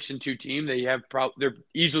good 6-2 team. They're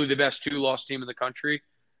easily the best 2-loss team in the country.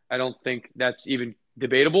 I don't think that's even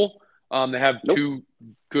debatable. They have 2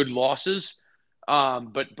 good losses.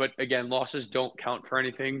 But again, losses don't count for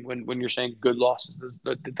anything when you're saying good losses.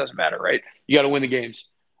 It doesn't matter, right? You got to win the games.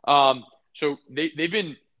 So they've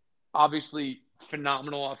been obviously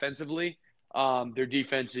phenomenal offensively. Their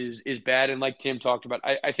defense is bad. And like Tim talked about,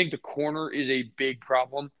 I think the corner is a big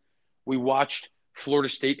problem. We watched Florida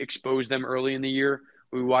State expose them early in the year.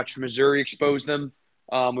 We watched Missouri expose them.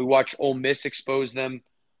 We watched Ole Miss expose them.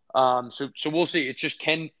 So we'll see. It's just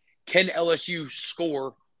can LSU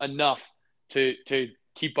score enough to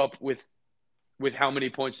keep up with how many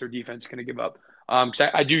points their defense is going to give up? Because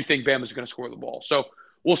I do think Bama's going to score the ball. So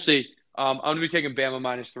we'll see. I'm going to be taking Bama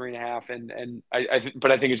minus 3.5, and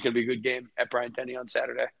but I think it's going to be a good game at Bryant-Denny on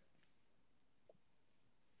Saturday.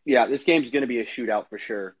 Yeah, this game's going to be a shootout for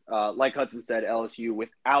sure. Like Hudson said, LSU,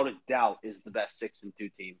 without a doubt, is the best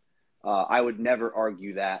 6-2 team. I would never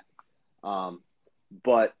argue that.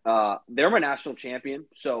 But they're my national champion,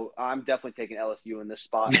 so I'm definitely taking LSU in this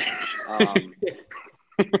spot.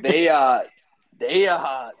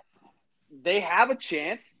 They have a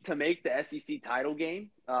chance to make the SEC title game.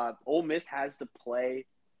 Ole Miss has to play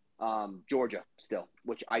Georgia still,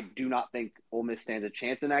 which I do not think Ole Miss stands a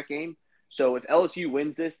chance in that game. So if LSU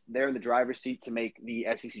wins this, they're in the driver's seat to make the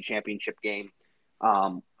SEC championship game.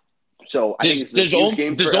 So I think it's a huge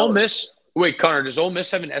game for Ole Miss. Wait, Connor, does Ole Miss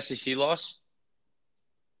have an SEC loss?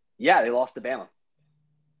 Yeah, they lost to Bama.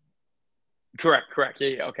 Correct.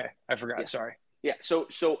 Yeah, okay. I forgot. Yeah. Sorry. Yeah, so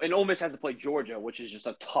and Ole Miss has to play Georgia, which is just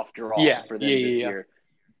a tough draw for them this year.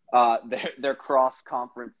 Their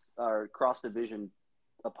cross-conference or cross-division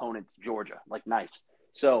opponents, Georgia. Like, nice.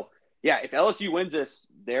 So, yeah, if LSU wins this,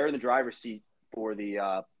 they're in the driver's seat for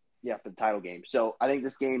the for the title game. So I think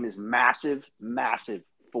this game is massive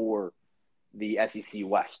for the SEC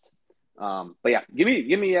West. But yeah, give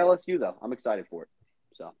me LSU though. I'm excited for it.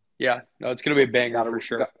 So yeah, no, it's gonna be a banger for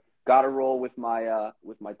sure. Got to roll with my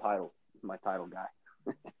title guy.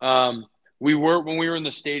 When we were in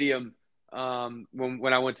the stadium,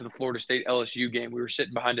 when I went to the Florida State LSU game, we were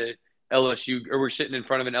sitting behind we're sitting in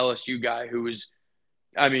front of an LSU guy who was,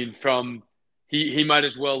 I mean, he might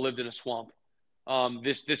as well lived in a swamp.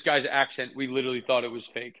 This guy's accent, we literally thought it was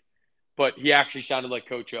fake, but he actually sounded like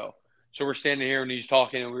Coach O. So we're standing here and he's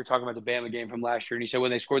talking, and we were talking about the Bama game from last year, and he said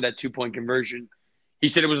when they scored that 2-point conversion, he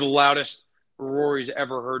said it was the loudest roar he's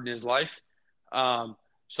ever heard in his life.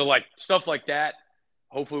 So like stuff like that.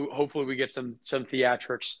 Hopefully we get some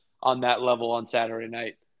theatrics on that level on Saturday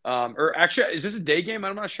night. Or actually, is this a day game?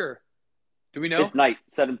 I'm not sure. Do we know? It's night,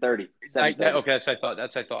 7:30. Night. Okay, that's what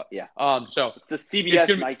I thought. Yeah. So it's the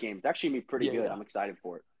CBS night game. It's actually gonna be pretty good. Yeah. I'm excited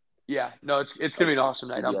for it. Yeah. No, it's gonna be an awesome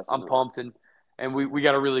night. I'm pumped, and we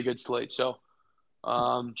got a really good slate. So,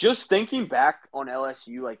 just thinking back on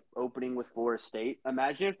LSU, like opening with Florida State.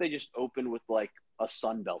 Imagine if they just opened with like a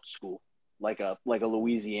Sun Belt school, like a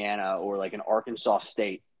Louisiana or like an Arkansas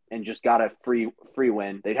State, and just got a free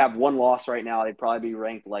win. They'd have one loss right now. They'd probably be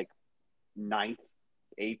ranked like 9th,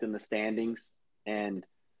 8th in the standings, and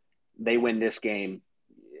they win this game.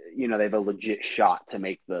 You know, they have a legit shot to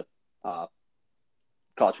make the college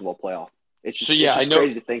football playoff. It's just, So, yeah, it's just I know.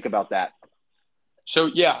 crazy to think about that. So,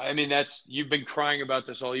 yeah, I mean, you've been crying about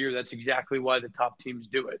this all year. That's exactly why the top teams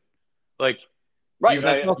do it. Like, Right.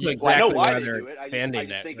 That's also I exactly know why why they they're do it. I expanding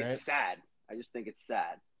just it, think right? it's sad. I just think it's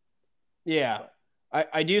sad. Yeah.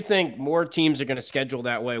 I do think more teams are going to schedule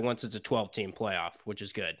that way once it's a 12-team playoff, which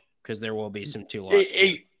is good because there will be some two-loss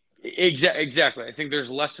teams. Exactly. I think there's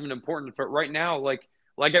less of an importance. But right now, like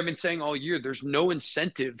I've been saying all year, there's no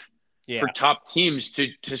incentive for top teams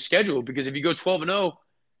to schedule, because if you go 12-0,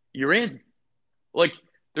 you're in. Like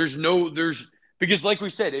there's because like we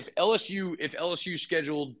said, if LSU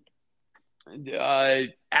scheduled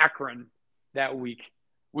Akron that week,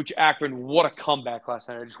 which Akron, what a comeback last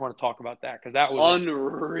night. I just want to talk about that because that was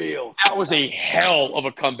unreal. That was a hell of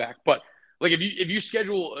a comeback. But like if you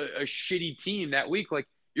schedule a shitty team that week, like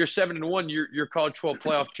you're 7-1, your college 12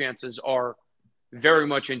 playoff chances are very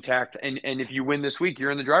much intact. And if you win this week,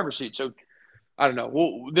 you're in the driver's seat. So I don't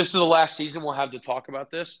know. This is the last season we'll have to talk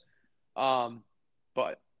about this.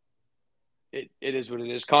 But it is what it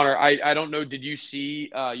is. Connor, I don't know. Did you see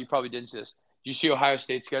you probably didn't see this. Did you see Ohio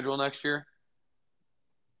State's schedule next year?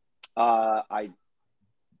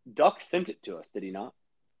 Duck sent it to us, did he not?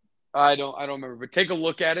 I don't remember, but take a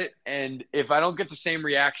look at it, and if I don't get the same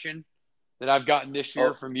reaction that I've gotten this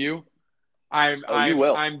year from you, I'm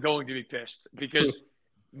going to be pissed, because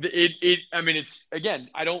I mean, it's, again,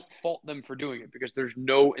 I don't fault them for doing it because there's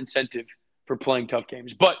no incentive for playing tough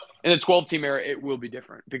games. But in the 12-team era, it will be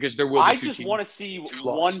different because there will be I just want to see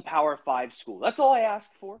one Power 5 school. That's all I ask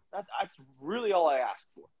for. That's really all I ask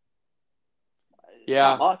for. It's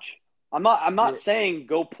not much. I'm not saying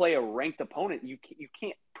go play a ranked opponent. You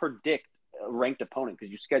can't predict a ranked opponent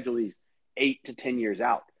because you schedule these 8 to 10 years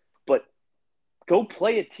out. But go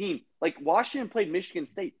play a team. Like Washington played Michigan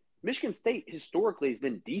State. Michigan State historically has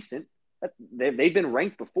been decent. They've been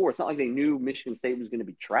ranked before. It's not like they knew Michigan State was going to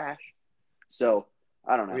be trash. So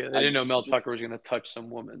I don't know. Yeah, they didn't know Mel Tucker was going to touch some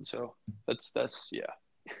woman. So that's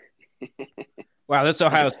yeah. Wow, this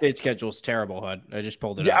Ohio State schedule is terrible, Hud. I just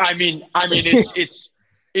pulled it up. I mean, it's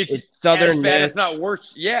Southern as bad, Miss, if not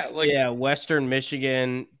worse. Yeah, Western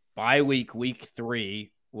Michigan bye week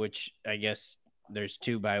 3, which I guess there's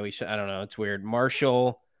 2 bye weeks. I don't know. It's weird.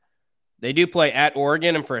 Marshall, they do play at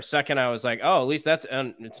Oregon, and for a second I was like, oh, at least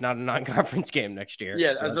it's not a non-conference game next year.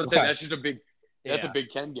 Yeah, I was going to say that's just a Big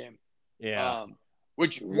Ten game. Yeah.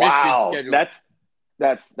 Which wow, schedule,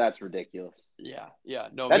 that's ridiculous. Yeah.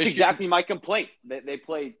 No, that's exactly my complaint. They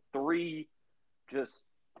played 3 just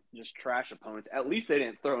trash opponents. At least they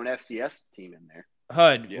didn't throw an FCS team in there.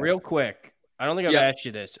 Hud, real quick, I don't think I've asked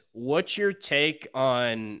you this. What's your take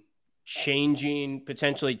on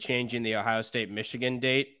potentially changing the Ohio State-Michigan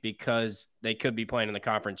date, because they could be playing in the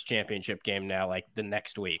conference championship game now, like the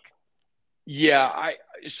next week? Yeah,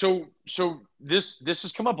 so this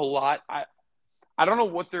has come up a lot. I don't know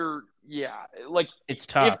what they're like. It's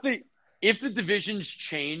tough. If the divisions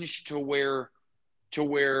change to where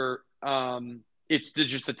it's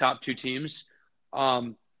just the top 2 teams,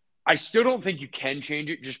 I still don't think you can change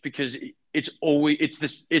it, just because it's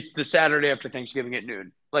the Saturday after Thanksgiving at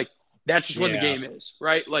noon. Like that's just when the game is,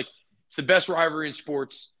 right? Like it's the best rivalry in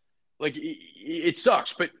sports. Like it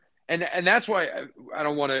sucks, but and that's why I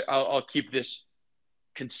don't want to. I'll keep this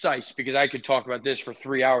concise because I could talk about this for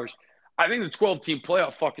 3 hours. I think the 12-team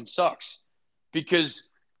playoff fucking sucks, because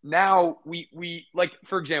now we like,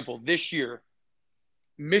 for example, this year,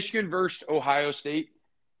 Michigan versus Ohio State,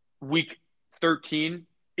 week 13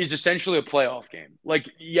 is essentially a playoff game. Like,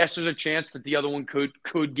 yes, there's a chance that the other one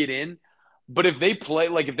could get in, but if they play,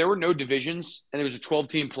 like if there were no divisions and it was a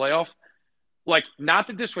 12-team playoff, like, not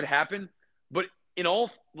that this would happen, but in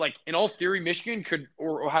all theory, Michigan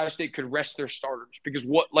or Ohio State could rest their starters, because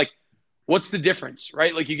what's the difference,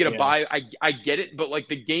 right? Like, you get a bye. I get it, but like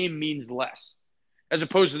the game means less, as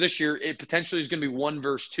opposed to this year, it potentially is going to be 1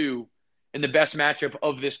 versus 2 in the best matchup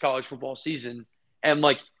of this college football season. And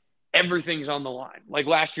like everything's on the line. Like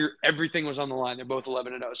last year, everything was on the line. They're both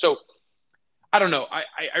 11-0. So I don't know.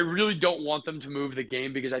 I really don't want them to move the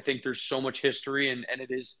game, because I think there's so much history, and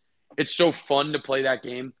it's so fun to play that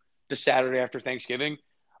game the Saturday after Thanksgiving.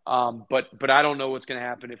 But I don't know what's going to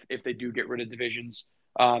happen if they do get rid of divisions.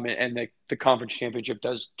 And the conference championship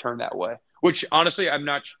does turn that way, which honestly, I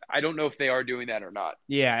don't know if they are doing that or not.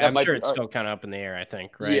 Yeah, I'm sure it's still kind of up in the air, I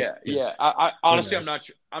think, right? Yeah. I honestly, I'm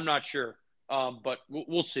not sure. But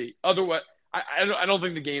we'll see. Otherwise, I don't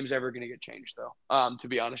think the game's ever going to get changed, though. To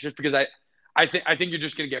be honest, just because I think you're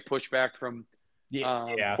just going to get pushback from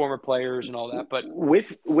former players and all that. But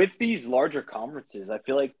with these larger conferences, I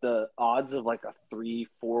feel like the odds of like a 3-4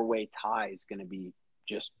 way tie is going to be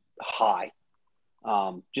just high.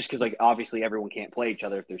 Just because, like, obviously everyone can't play each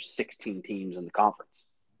other if there's 16 teams in the conference.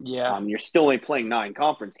 Yeah. You're still only playing 9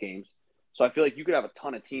 conference games. So I feel like you could have a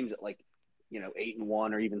ton of teams at, like, 8-1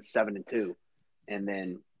 or even 7-2. And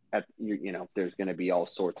then, there's going to be all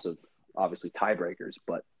sorts of, obviously, tiebreakers.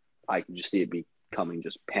 But I can just see it becoming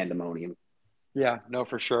just pandemonium. Yeah, no,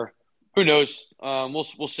 for sure. Who knows?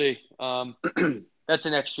 We'll see. That's a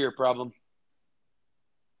next year problem.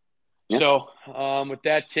 Yeah. So, with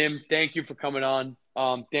that, Tim, thank you for coming on.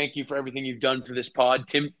 Thank you for everything you've done for this pod.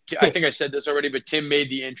 Tim, I think I said this already, but Tim made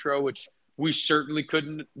the intro, which we certainly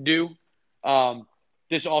couldn't do.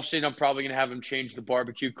 This offseason, I'm probably going to have him change the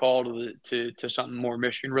barbecue call to something more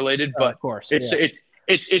Michigan related. But of course,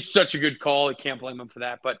 it's such a good call. I can't blame him for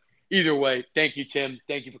that. But either way, thank you, Tim.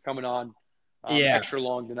 Thank you for coming on. Extra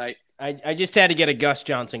long tonight. I just had to get a Gus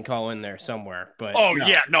Johnson call in there somewhere. But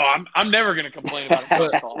I'm never going to complain about a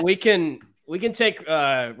Gus call. We can take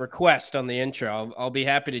requests on the intro. I'll be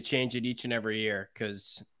happy to change it each and every year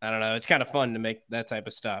because I don't know, it's kind of fun to make that type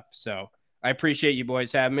of stuff. So I appreciate you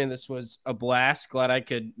boys having me. This was a blast. Glad I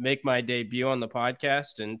could make my debut on the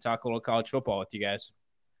podcast and talk a little college football with you guys.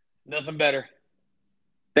 Nothing better.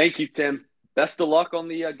 Thank you, Tim. Best of luck on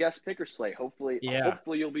the guest picker slate. Hopefully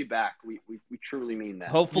you'll be back. We truly mean that.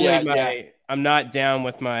 Hopefully I'm not down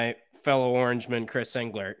with my fellow Orangeman Chris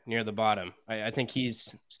Englert near the bottom. I think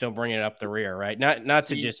he's still bringing it up the rear, right? Not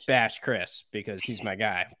to just bash Chris because he's my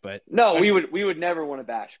guy, but no, we would never want to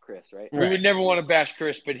bash Chris, right? We would never want to bash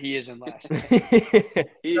Chris, but he is in last.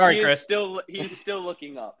 He's still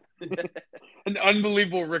looking up. An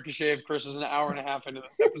unbelievable ricochet of Chris is an hour and a half into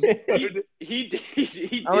this episode.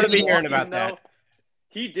 He I want to be hearing about that.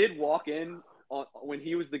 He did walk in when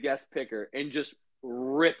he was the guest picker and just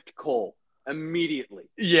ripped Cole immediately.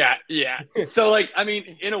 Yeah. So, like, I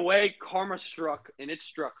mean, in a way, karma struck, and it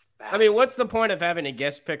struck fast. I mean, what's the point of having a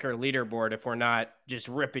guest picker leaderboard if we're not just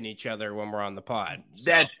ripping each other when we're on the pod?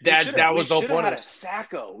 So, that was the point of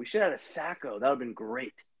it. We should have had a Sacco. That would have been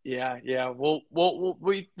great. Yeah.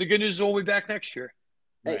 The good news is we'll be back next year.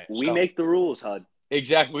 Hey, we make the rules, Hud.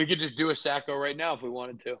 Exactly. We could just do a Sacco right now if we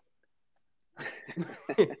wanted to.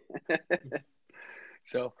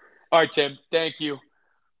 So, all right, Tim. Thank you.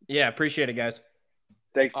 Yeah, appreciate it, guys.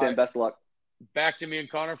 Thanks, Tim. Right. Best of luck. Back to me and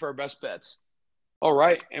Connor for our best bets. All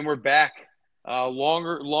right, and we're back.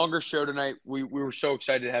 Longer show tonight. We were so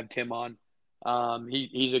excited to have Tim on.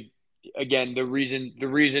 He's the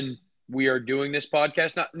reason we are doing this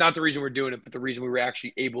podcast. Not the reason we're doing it, but the reason we were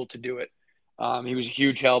actually able to do it. He was a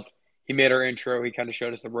huge help. He made our intro. He kind of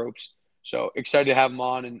showed us the ropes. So excited to have him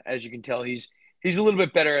on. And as you can tell, he's a little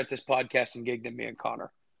bit better at this podcasting gig than me and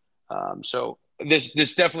Connor. So this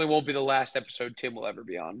definitely won't be the last episode Tim will ever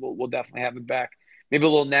be on. We'll definitely have him back. Maybe a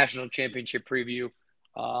little national championship preview.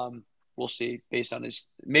 We'll see based on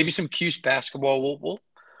maybe some Cuse basketball.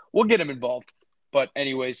 We'll get him involved. But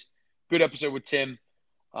anyways, good episode with Tim.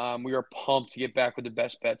 We are pumped to get back with the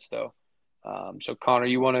best bets though. So Connor,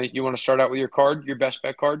 you want to start out with your best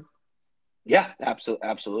bet card? Yeah,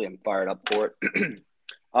 absolutely. I'm fired up for it.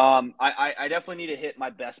 I definitely need to hit my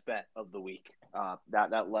best bet of the week.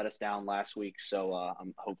 That let us down last week, so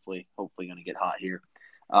I'm hopefully going to get hot here.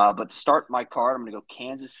 But to start my card, I'm going to go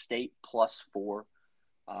Kansas State +4.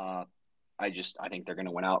 I think they're going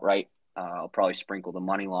to win outright. I'll probably sprinkle the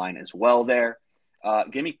money line as well there.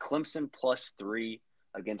 Give me Clemson +3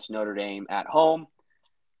 against Notre Dame at home.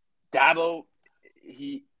 Dabo,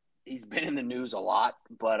 he's been in the news a lot,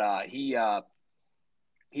 but he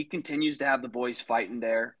continues to have the boys fighting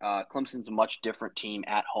there. Clemson's a much different team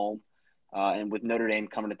at home. And with Notre Dame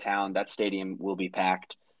coming to town, that stadium will be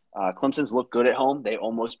packed. Clemson's look good at home. They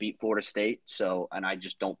almost beat Florida State. And I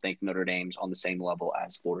just don't think Notre Dame's on the same level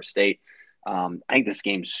as Florida State. I think this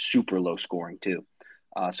game's super low scoring too.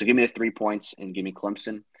 So give me the 3 points and give me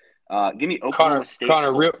Clemson. Give me Oklahoma State.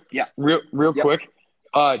 Connor, real quick.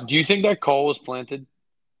 Do you think that call was planted?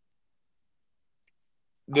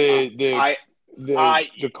 The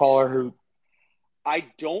caller who. I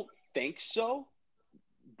don't think so.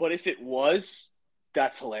 But if it was,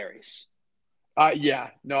 that's hilarious. I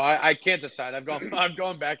can't decide. I've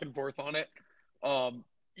gone back and forth on it.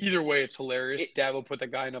 Either way, it's hilarious. Dabo put the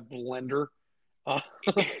guy in a blender.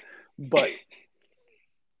 But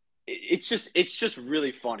it's just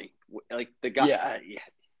really funny. Like the guy, yeah.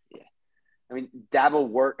 I mean, Dabo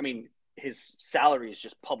work. I mean, his salary is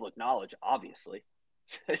just public knowledge, obviously.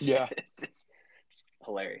 It's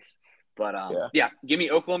hilarious. But give me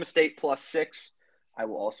Oklahoma State +6. I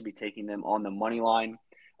will also be taking them on the money line.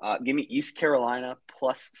 Give me East Carolina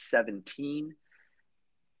 +17.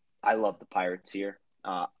 I love the Pirates here.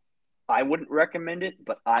 I wouldn't recommend it,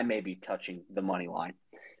 but I may be touching the money line.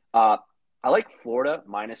 I like Florida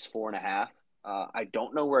minus 4.5. I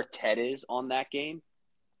don't know where Ted is on that game,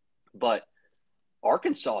 but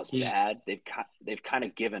Arkansas is bad. They've kind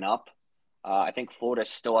of given up. I think Florida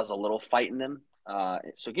still has a little fight in them.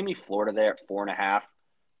 So give me Florida there at 4.5.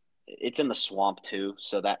 It's in the swamp too,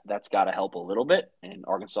 so that's got to help a little bit. And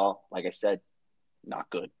Arkansas, like I said, not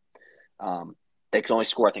good. They can only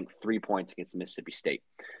score, I think, 3 points against Mississippi State.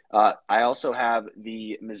 I also have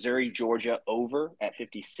the Missouri-Georgia over at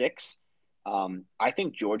 56. I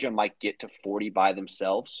think Georgia might get to 40 by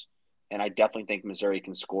themselves, and I definitely think Missouri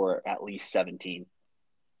can score at least 17.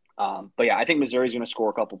 But yeah, I think Missouri's going to score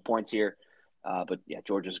a couple points here. But yeah,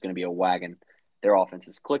 Georgia's going to be a wagon. Their offense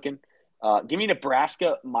is clicking. Give me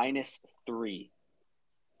Nebraska minus 3.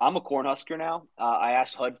 I'm a Cornhusker now. I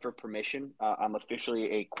asked HUD for permission. I'm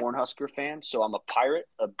officially a Cornhusker fan, so I'm a Pirate,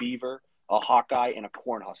 a Beaver, a Hawkeye, and a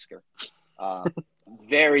Cornhusker.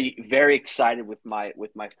 Very, very excited with my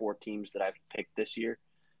 4 teams that I've picked this year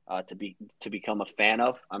to become a fan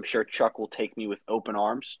of. I'm sure Chuck will take me with open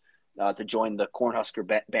arms to join the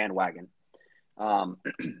Cornhusker bandwagon. I'm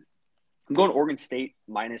going Oregon State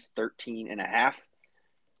minus 13.5.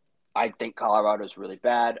 I think Colorado is really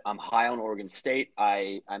bad. I'm high on Oregon State.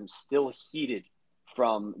 I'm still heated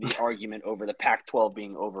from the argument over the Pac-12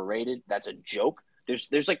 being overrated. That's a joke.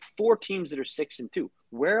 There's like 4 teams that are 6-2.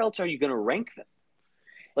 Where else are you going to rank them?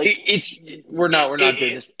 Like we're not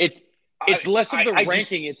doing this. It's less of the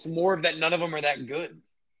ranking. It's more of that none of them are that good.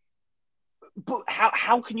 But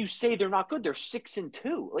how can you say they're not good? They're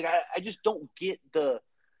 6-2. Like I just don't get the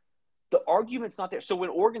argument's not there. So when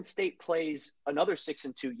Oregon State plays another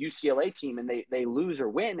 6-2 UCLA team and they lose or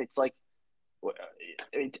win, it's like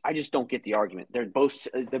I just don't get the argument. They're both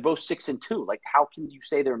 6-2. Like how can you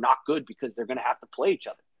say they're not good because they're going to have to play each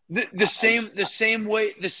other? The same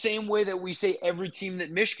way that we say every team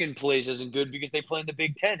that Michigan plays isn't good because they play in the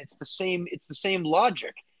Big Ten. It's the same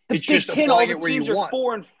logic. It's Big just Ten, applying all it the where you teams are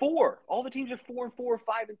want. 4-4. All the teams are 4-4 or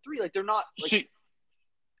 5-3. Like they're not. Like, See,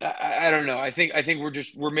 I don't know. I think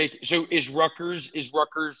we're making. So is Rutgers a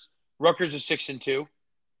 6-2?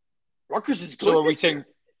 Rutgers is good. So are we saying?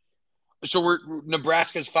 So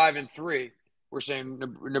Nebraska's 5-3. We're saying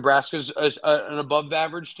Nebraska's an above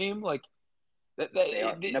average team. Like that's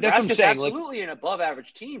what I'm Nebraska's saying. Absolutely an above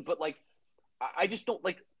average team, but like I just don't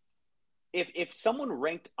like. If someone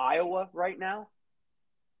ranked Iowa right now,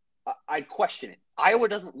 I'd question it. Iowa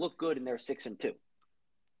doesn't look good and they're 6-2,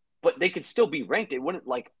 but they could still be ranked. It wouldn't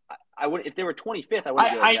like I would if they were 25th. I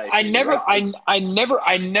wouldn't. I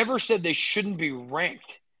never said they shouldn't be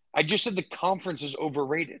ranked. I just said the conference is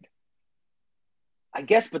overrated. I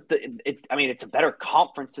guess, but it's a better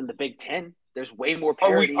conference than the Big Ten. There's way more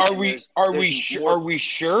parity. Are we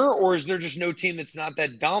sure, or is there just no team that's not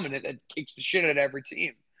that dominant that kicks the shit out of every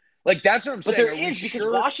team? Like that's what I'm saying. But there is because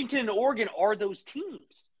Washington and Oregon are those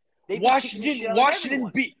teams.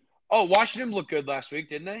 Washington looked good last week,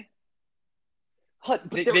 didn't they?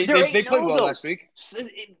 They played well last week.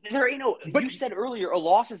 There ain't no. But you said earlier, a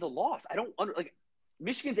loss is a loss. I don't like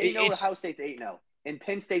Michigan's 8-0, Ohio State's 8-0, and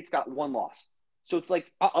Penn State's got 1 loss. So it's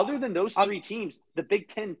like other than those 3 teams, the Big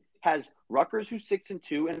Ten has Rutgers who's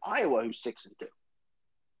 6-2 and Iowa who's 6-2.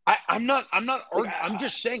 I'm not arguing. I'm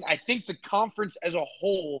just saying I think the conference as a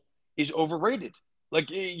whole is overrated. Like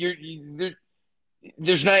it's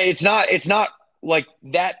not like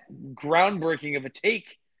that groundbreaking of a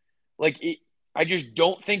take. Like I just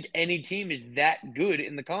don't think any team is that good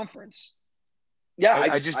in the conference. Yeah,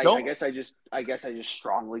 I just don't. I guess I just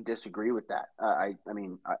strongly disagree with that.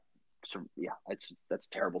 That's a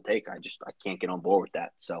terrible take. I can't get on board with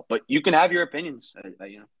that. So, but you can have your opinions.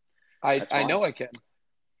 I know I can.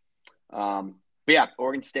 But yeah,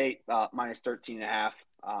 Oregon State minus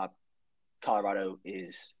 13.5. Colorado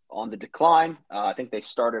is on the decline. I think they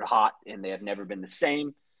started hot and they have never been the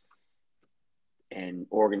same. And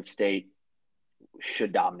Oregon State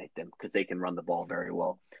should dominate them because they can run the ball very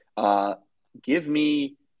well. Give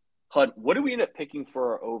me HUD. What did we end up picking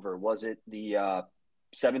for our over? Was it the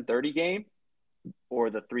 7:30 game or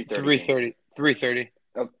the 3:30? 3:30.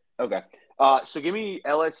 Oh, okay. So give me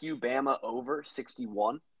LSU Bama over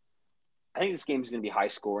 61. I think this game is going to be high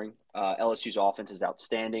scoring. LSU's offense is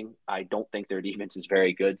outstanding. I don't think their defense is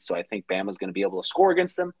very good, so I think Bama's going to be able to score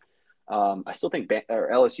against them. I still think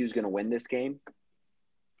LSU is going to win this game.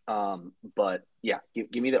 But yeah,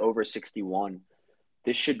 give me the over 61.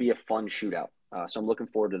 This should be a fun shootout. So I'm looking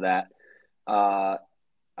forward to that. I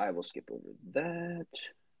will skip over that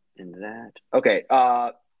and that. Okay.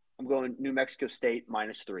 I'm going New Mexico State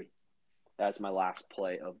minus 3. That's my last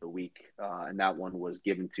play of the week. And that one was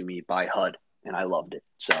given to me by HUD, and I loved it.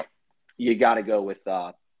 So you got to go with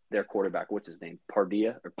their quarterback. What's his name?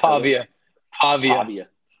 Pavia. Pavia.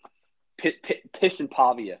 Piss and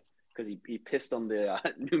Pavia because he pissed on the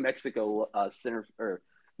New Mexico center or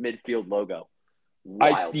midfield logo.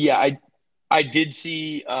 Wild. I did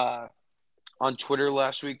see on Twitter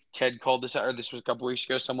last week, Ted called this out, or this was a couple weeks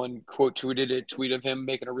ago. Someone quote tweeted a tweet of him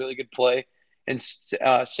making a really good play and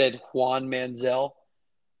said Juan Manziel.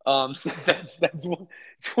 That's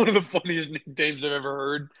one of the funniest nicknames I've ever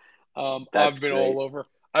heard. I've been all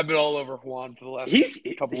over Juan for the last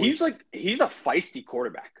couple weeks. He's a feisty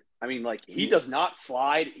quarterback. I mean, like he does not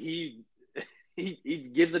slide. He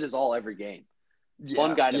gives it his all every game.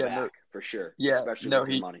 Fun guy to back for sure. Yeah, especially with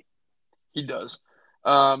your money. He does.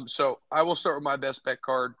 So I will start with my best bet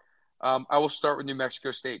card. I will start with New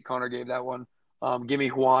Mexico State. Connor gave that one. Give me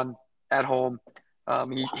Juan at home.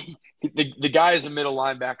 The guy is a middle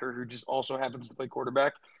linebacker who just also happens to play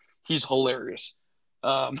quarterback. He's hilarious.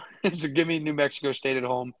 So give me New Mexico State at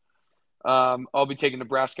home. I'll be taking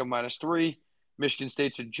Nebraska -3. Michigan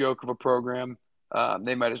State's a joke of a program.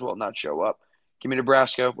 They might as well not show up. Give me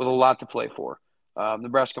Nebraska with a lot to play for.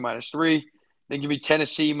 Nebraska -3. Then give me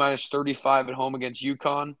Tennessee -35 at home against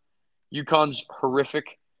UConn. UConn's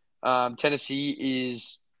horrific. Tennessee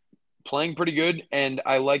is playing pretty good, and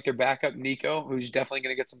I like their backup, Nico, who's definitely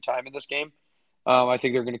going to get some time in this game. I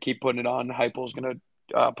think they're going to keep putting it on. Heupel's going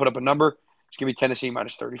to put up a number. Just give me Tennessee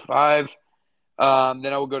 -35.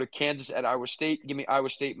 Then I will go to Kansas at Iowa State. Give me Iowa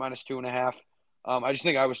State -2.5. I just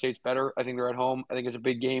think Iowa State's better. I think they're at home. I think it's a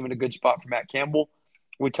big game and a good spot for Matt Campbell.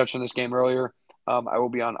 We touched on this game earlier. I will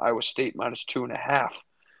be on Iowa State -2.5.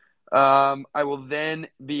 I will then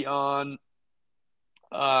be on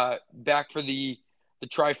back for the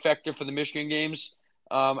trifecta for the Michigan games.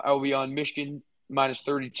 I will be on Michigan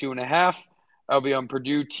 -32.5. I'll be on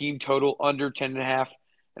Purdue team total under 10.5,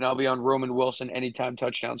 and I'll be on Roman Wilson anytime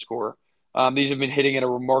touchdown scorer. These have been hitting at a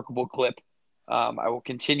remarkable clip. I will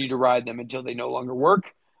continue to ride them until they no longer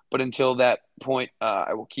work, but until that point,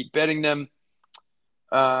 I will keep betting them.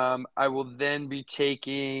 I will then be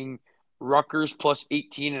taking Rutgers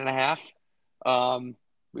 +18.5.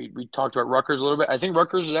 We talked about Rutgers a little bit. I think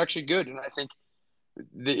Rutgers is actually good, and I think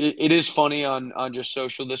it is funny on just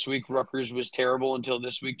social this week. Rutgers was terrible until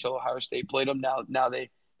this week, till Ohio State played them. Now they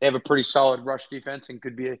have a pretty solid rush defense and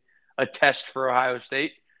could be a test for Ohio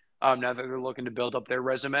State. Now that they're looking to build up their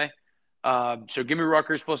resume. So give me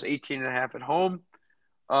Rutgers +18.5 at home.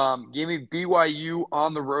 Give me BYU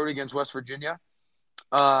on the road against West Virginia.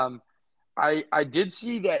 I did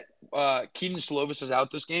see that Keaton Slovis is out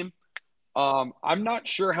this game. I'm not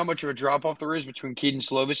sure how much of a drop-off there is between Keaton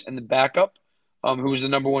Slovis and the backup, who was the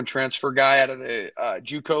number one transfer guy out of the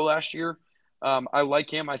JUCO last year. I like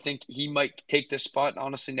him. I think he might take this spot and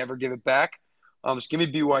honestly never give it back. So give me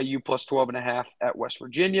BYU +12.5 at West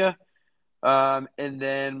Virginia. And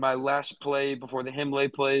then my last play before the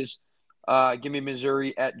Himlay plays, give me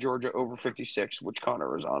Missouri at Georgia over 56, which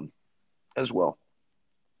Connor is on as well.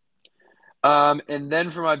 And then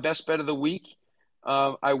for my best bet of the week,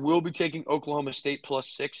 I will be taking Oklahoma State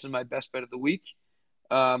 +6 as my best bet of the week.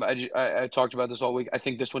 I talked about this all week. I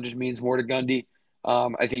think this one just means more to Gundy.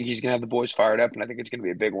 I think he's going to have the boys fired up, and I think it's going to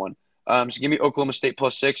be a big one. So give me Oklahoma State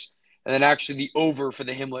 +6. And then actually the over for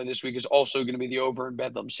the Himlay this week is also going to be the over in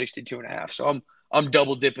Bedlam, 62.5. So I'm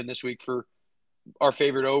double dipping this week for our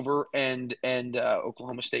favorite over and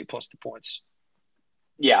Oklahoma State plus the points.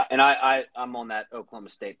 Yeah, and I'm on that Oklahoma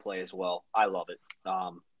State play as well. I love it.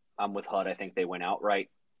 I'm with Hud. I think they went outright.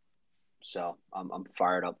 So I'm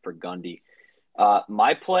fired up for Gundy.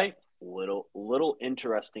 My play, little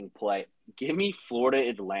interesting play. Give me Florida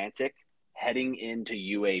Atlantic heading into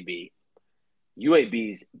UAB.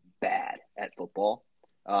 UAB's bad at football.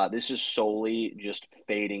 This is solely just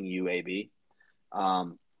fading UAB.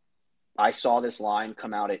 I saw this line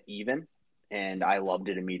come out at even, and I loved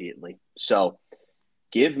it immediately. So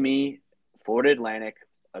give me Florida Atlantic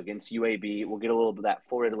against UAB. We'll get a little bit of that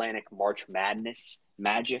Florida Atlantic March Madness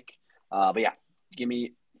magic. But yeah, give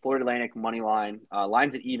me Florida Atlantic money line.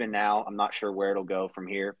 Line's at even now. I'm not sure where it'll go from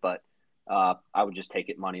here, but I would just take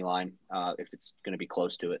it money line if it's going to be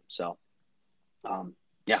close to it. So,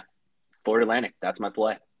 yeah, Florida Atlantic. That's my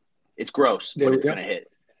play. It's gross, but it's going to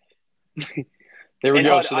hit. There we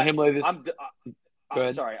go. So the Himlay this.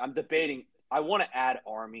 I'm sorry. I'm debating. I want to add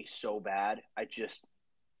Army so bad.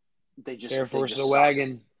 They just Air Force the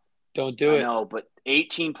wagon. Don't do it. No, but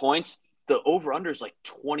 18 points. The over/under is like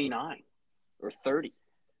 29 or 30.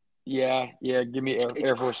 Yeah. Give me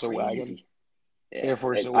Air Force the wagon. Yeah, Air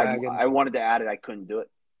Force the wagon. I wanted to add it. I couldn't do it.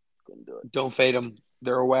 Don't fade them.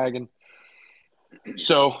 They're a wagon.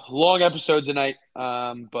 So long episode tonight,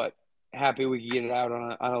 but happy we could get it out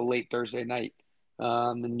on a late Thursday night.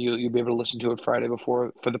 and you'll be able to listen to it Friday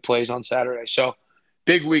for the plays on Saturday. So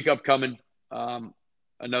big week upcoming.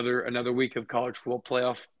 Another week of college football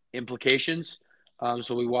playoff implications. So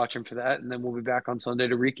we'll be watching for that, and then we'll be back on Sunday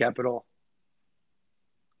to recap it all.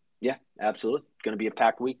 Yeah, absolutely. Going to be a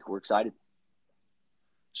packed week. We're excited.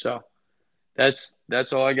 So that's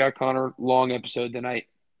all I got, Connor. Long episode tonight.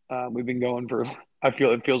 We've been going for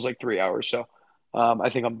it feels like 3 hours. So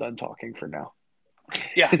I think I'm done talking for now.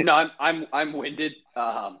 Yeah, no, I'm winded.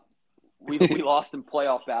 We lost in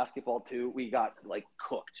playoff basketball too. We got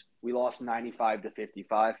cooked. We lost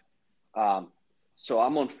 95-55. So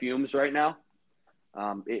I'm on fumes right now.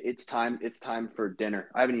 It's time for dinner.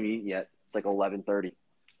 I haven't even eaten yet. It's like 11:30.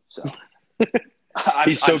 So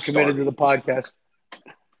He's so committed to the podcast.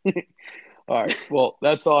 All right. Well,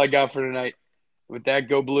 that's all I got for tonight. With that,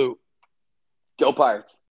 go Blue. Go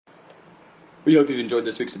Pirates. We hope you've enjoyed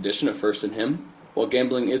this week's edition of First and Him. While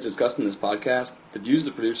gambling is discussed in this podcast, the views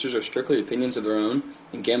of the producers are strictly opinions of their own,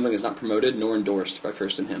 and gambling is not promoted nor endorsed by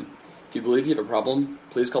First and Him. If you believe you have a problem,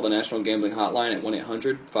 please call the National Gambling Hotline at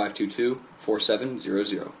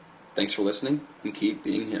 1-800-522-4700. Thanks for listening, and keep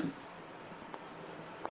being him.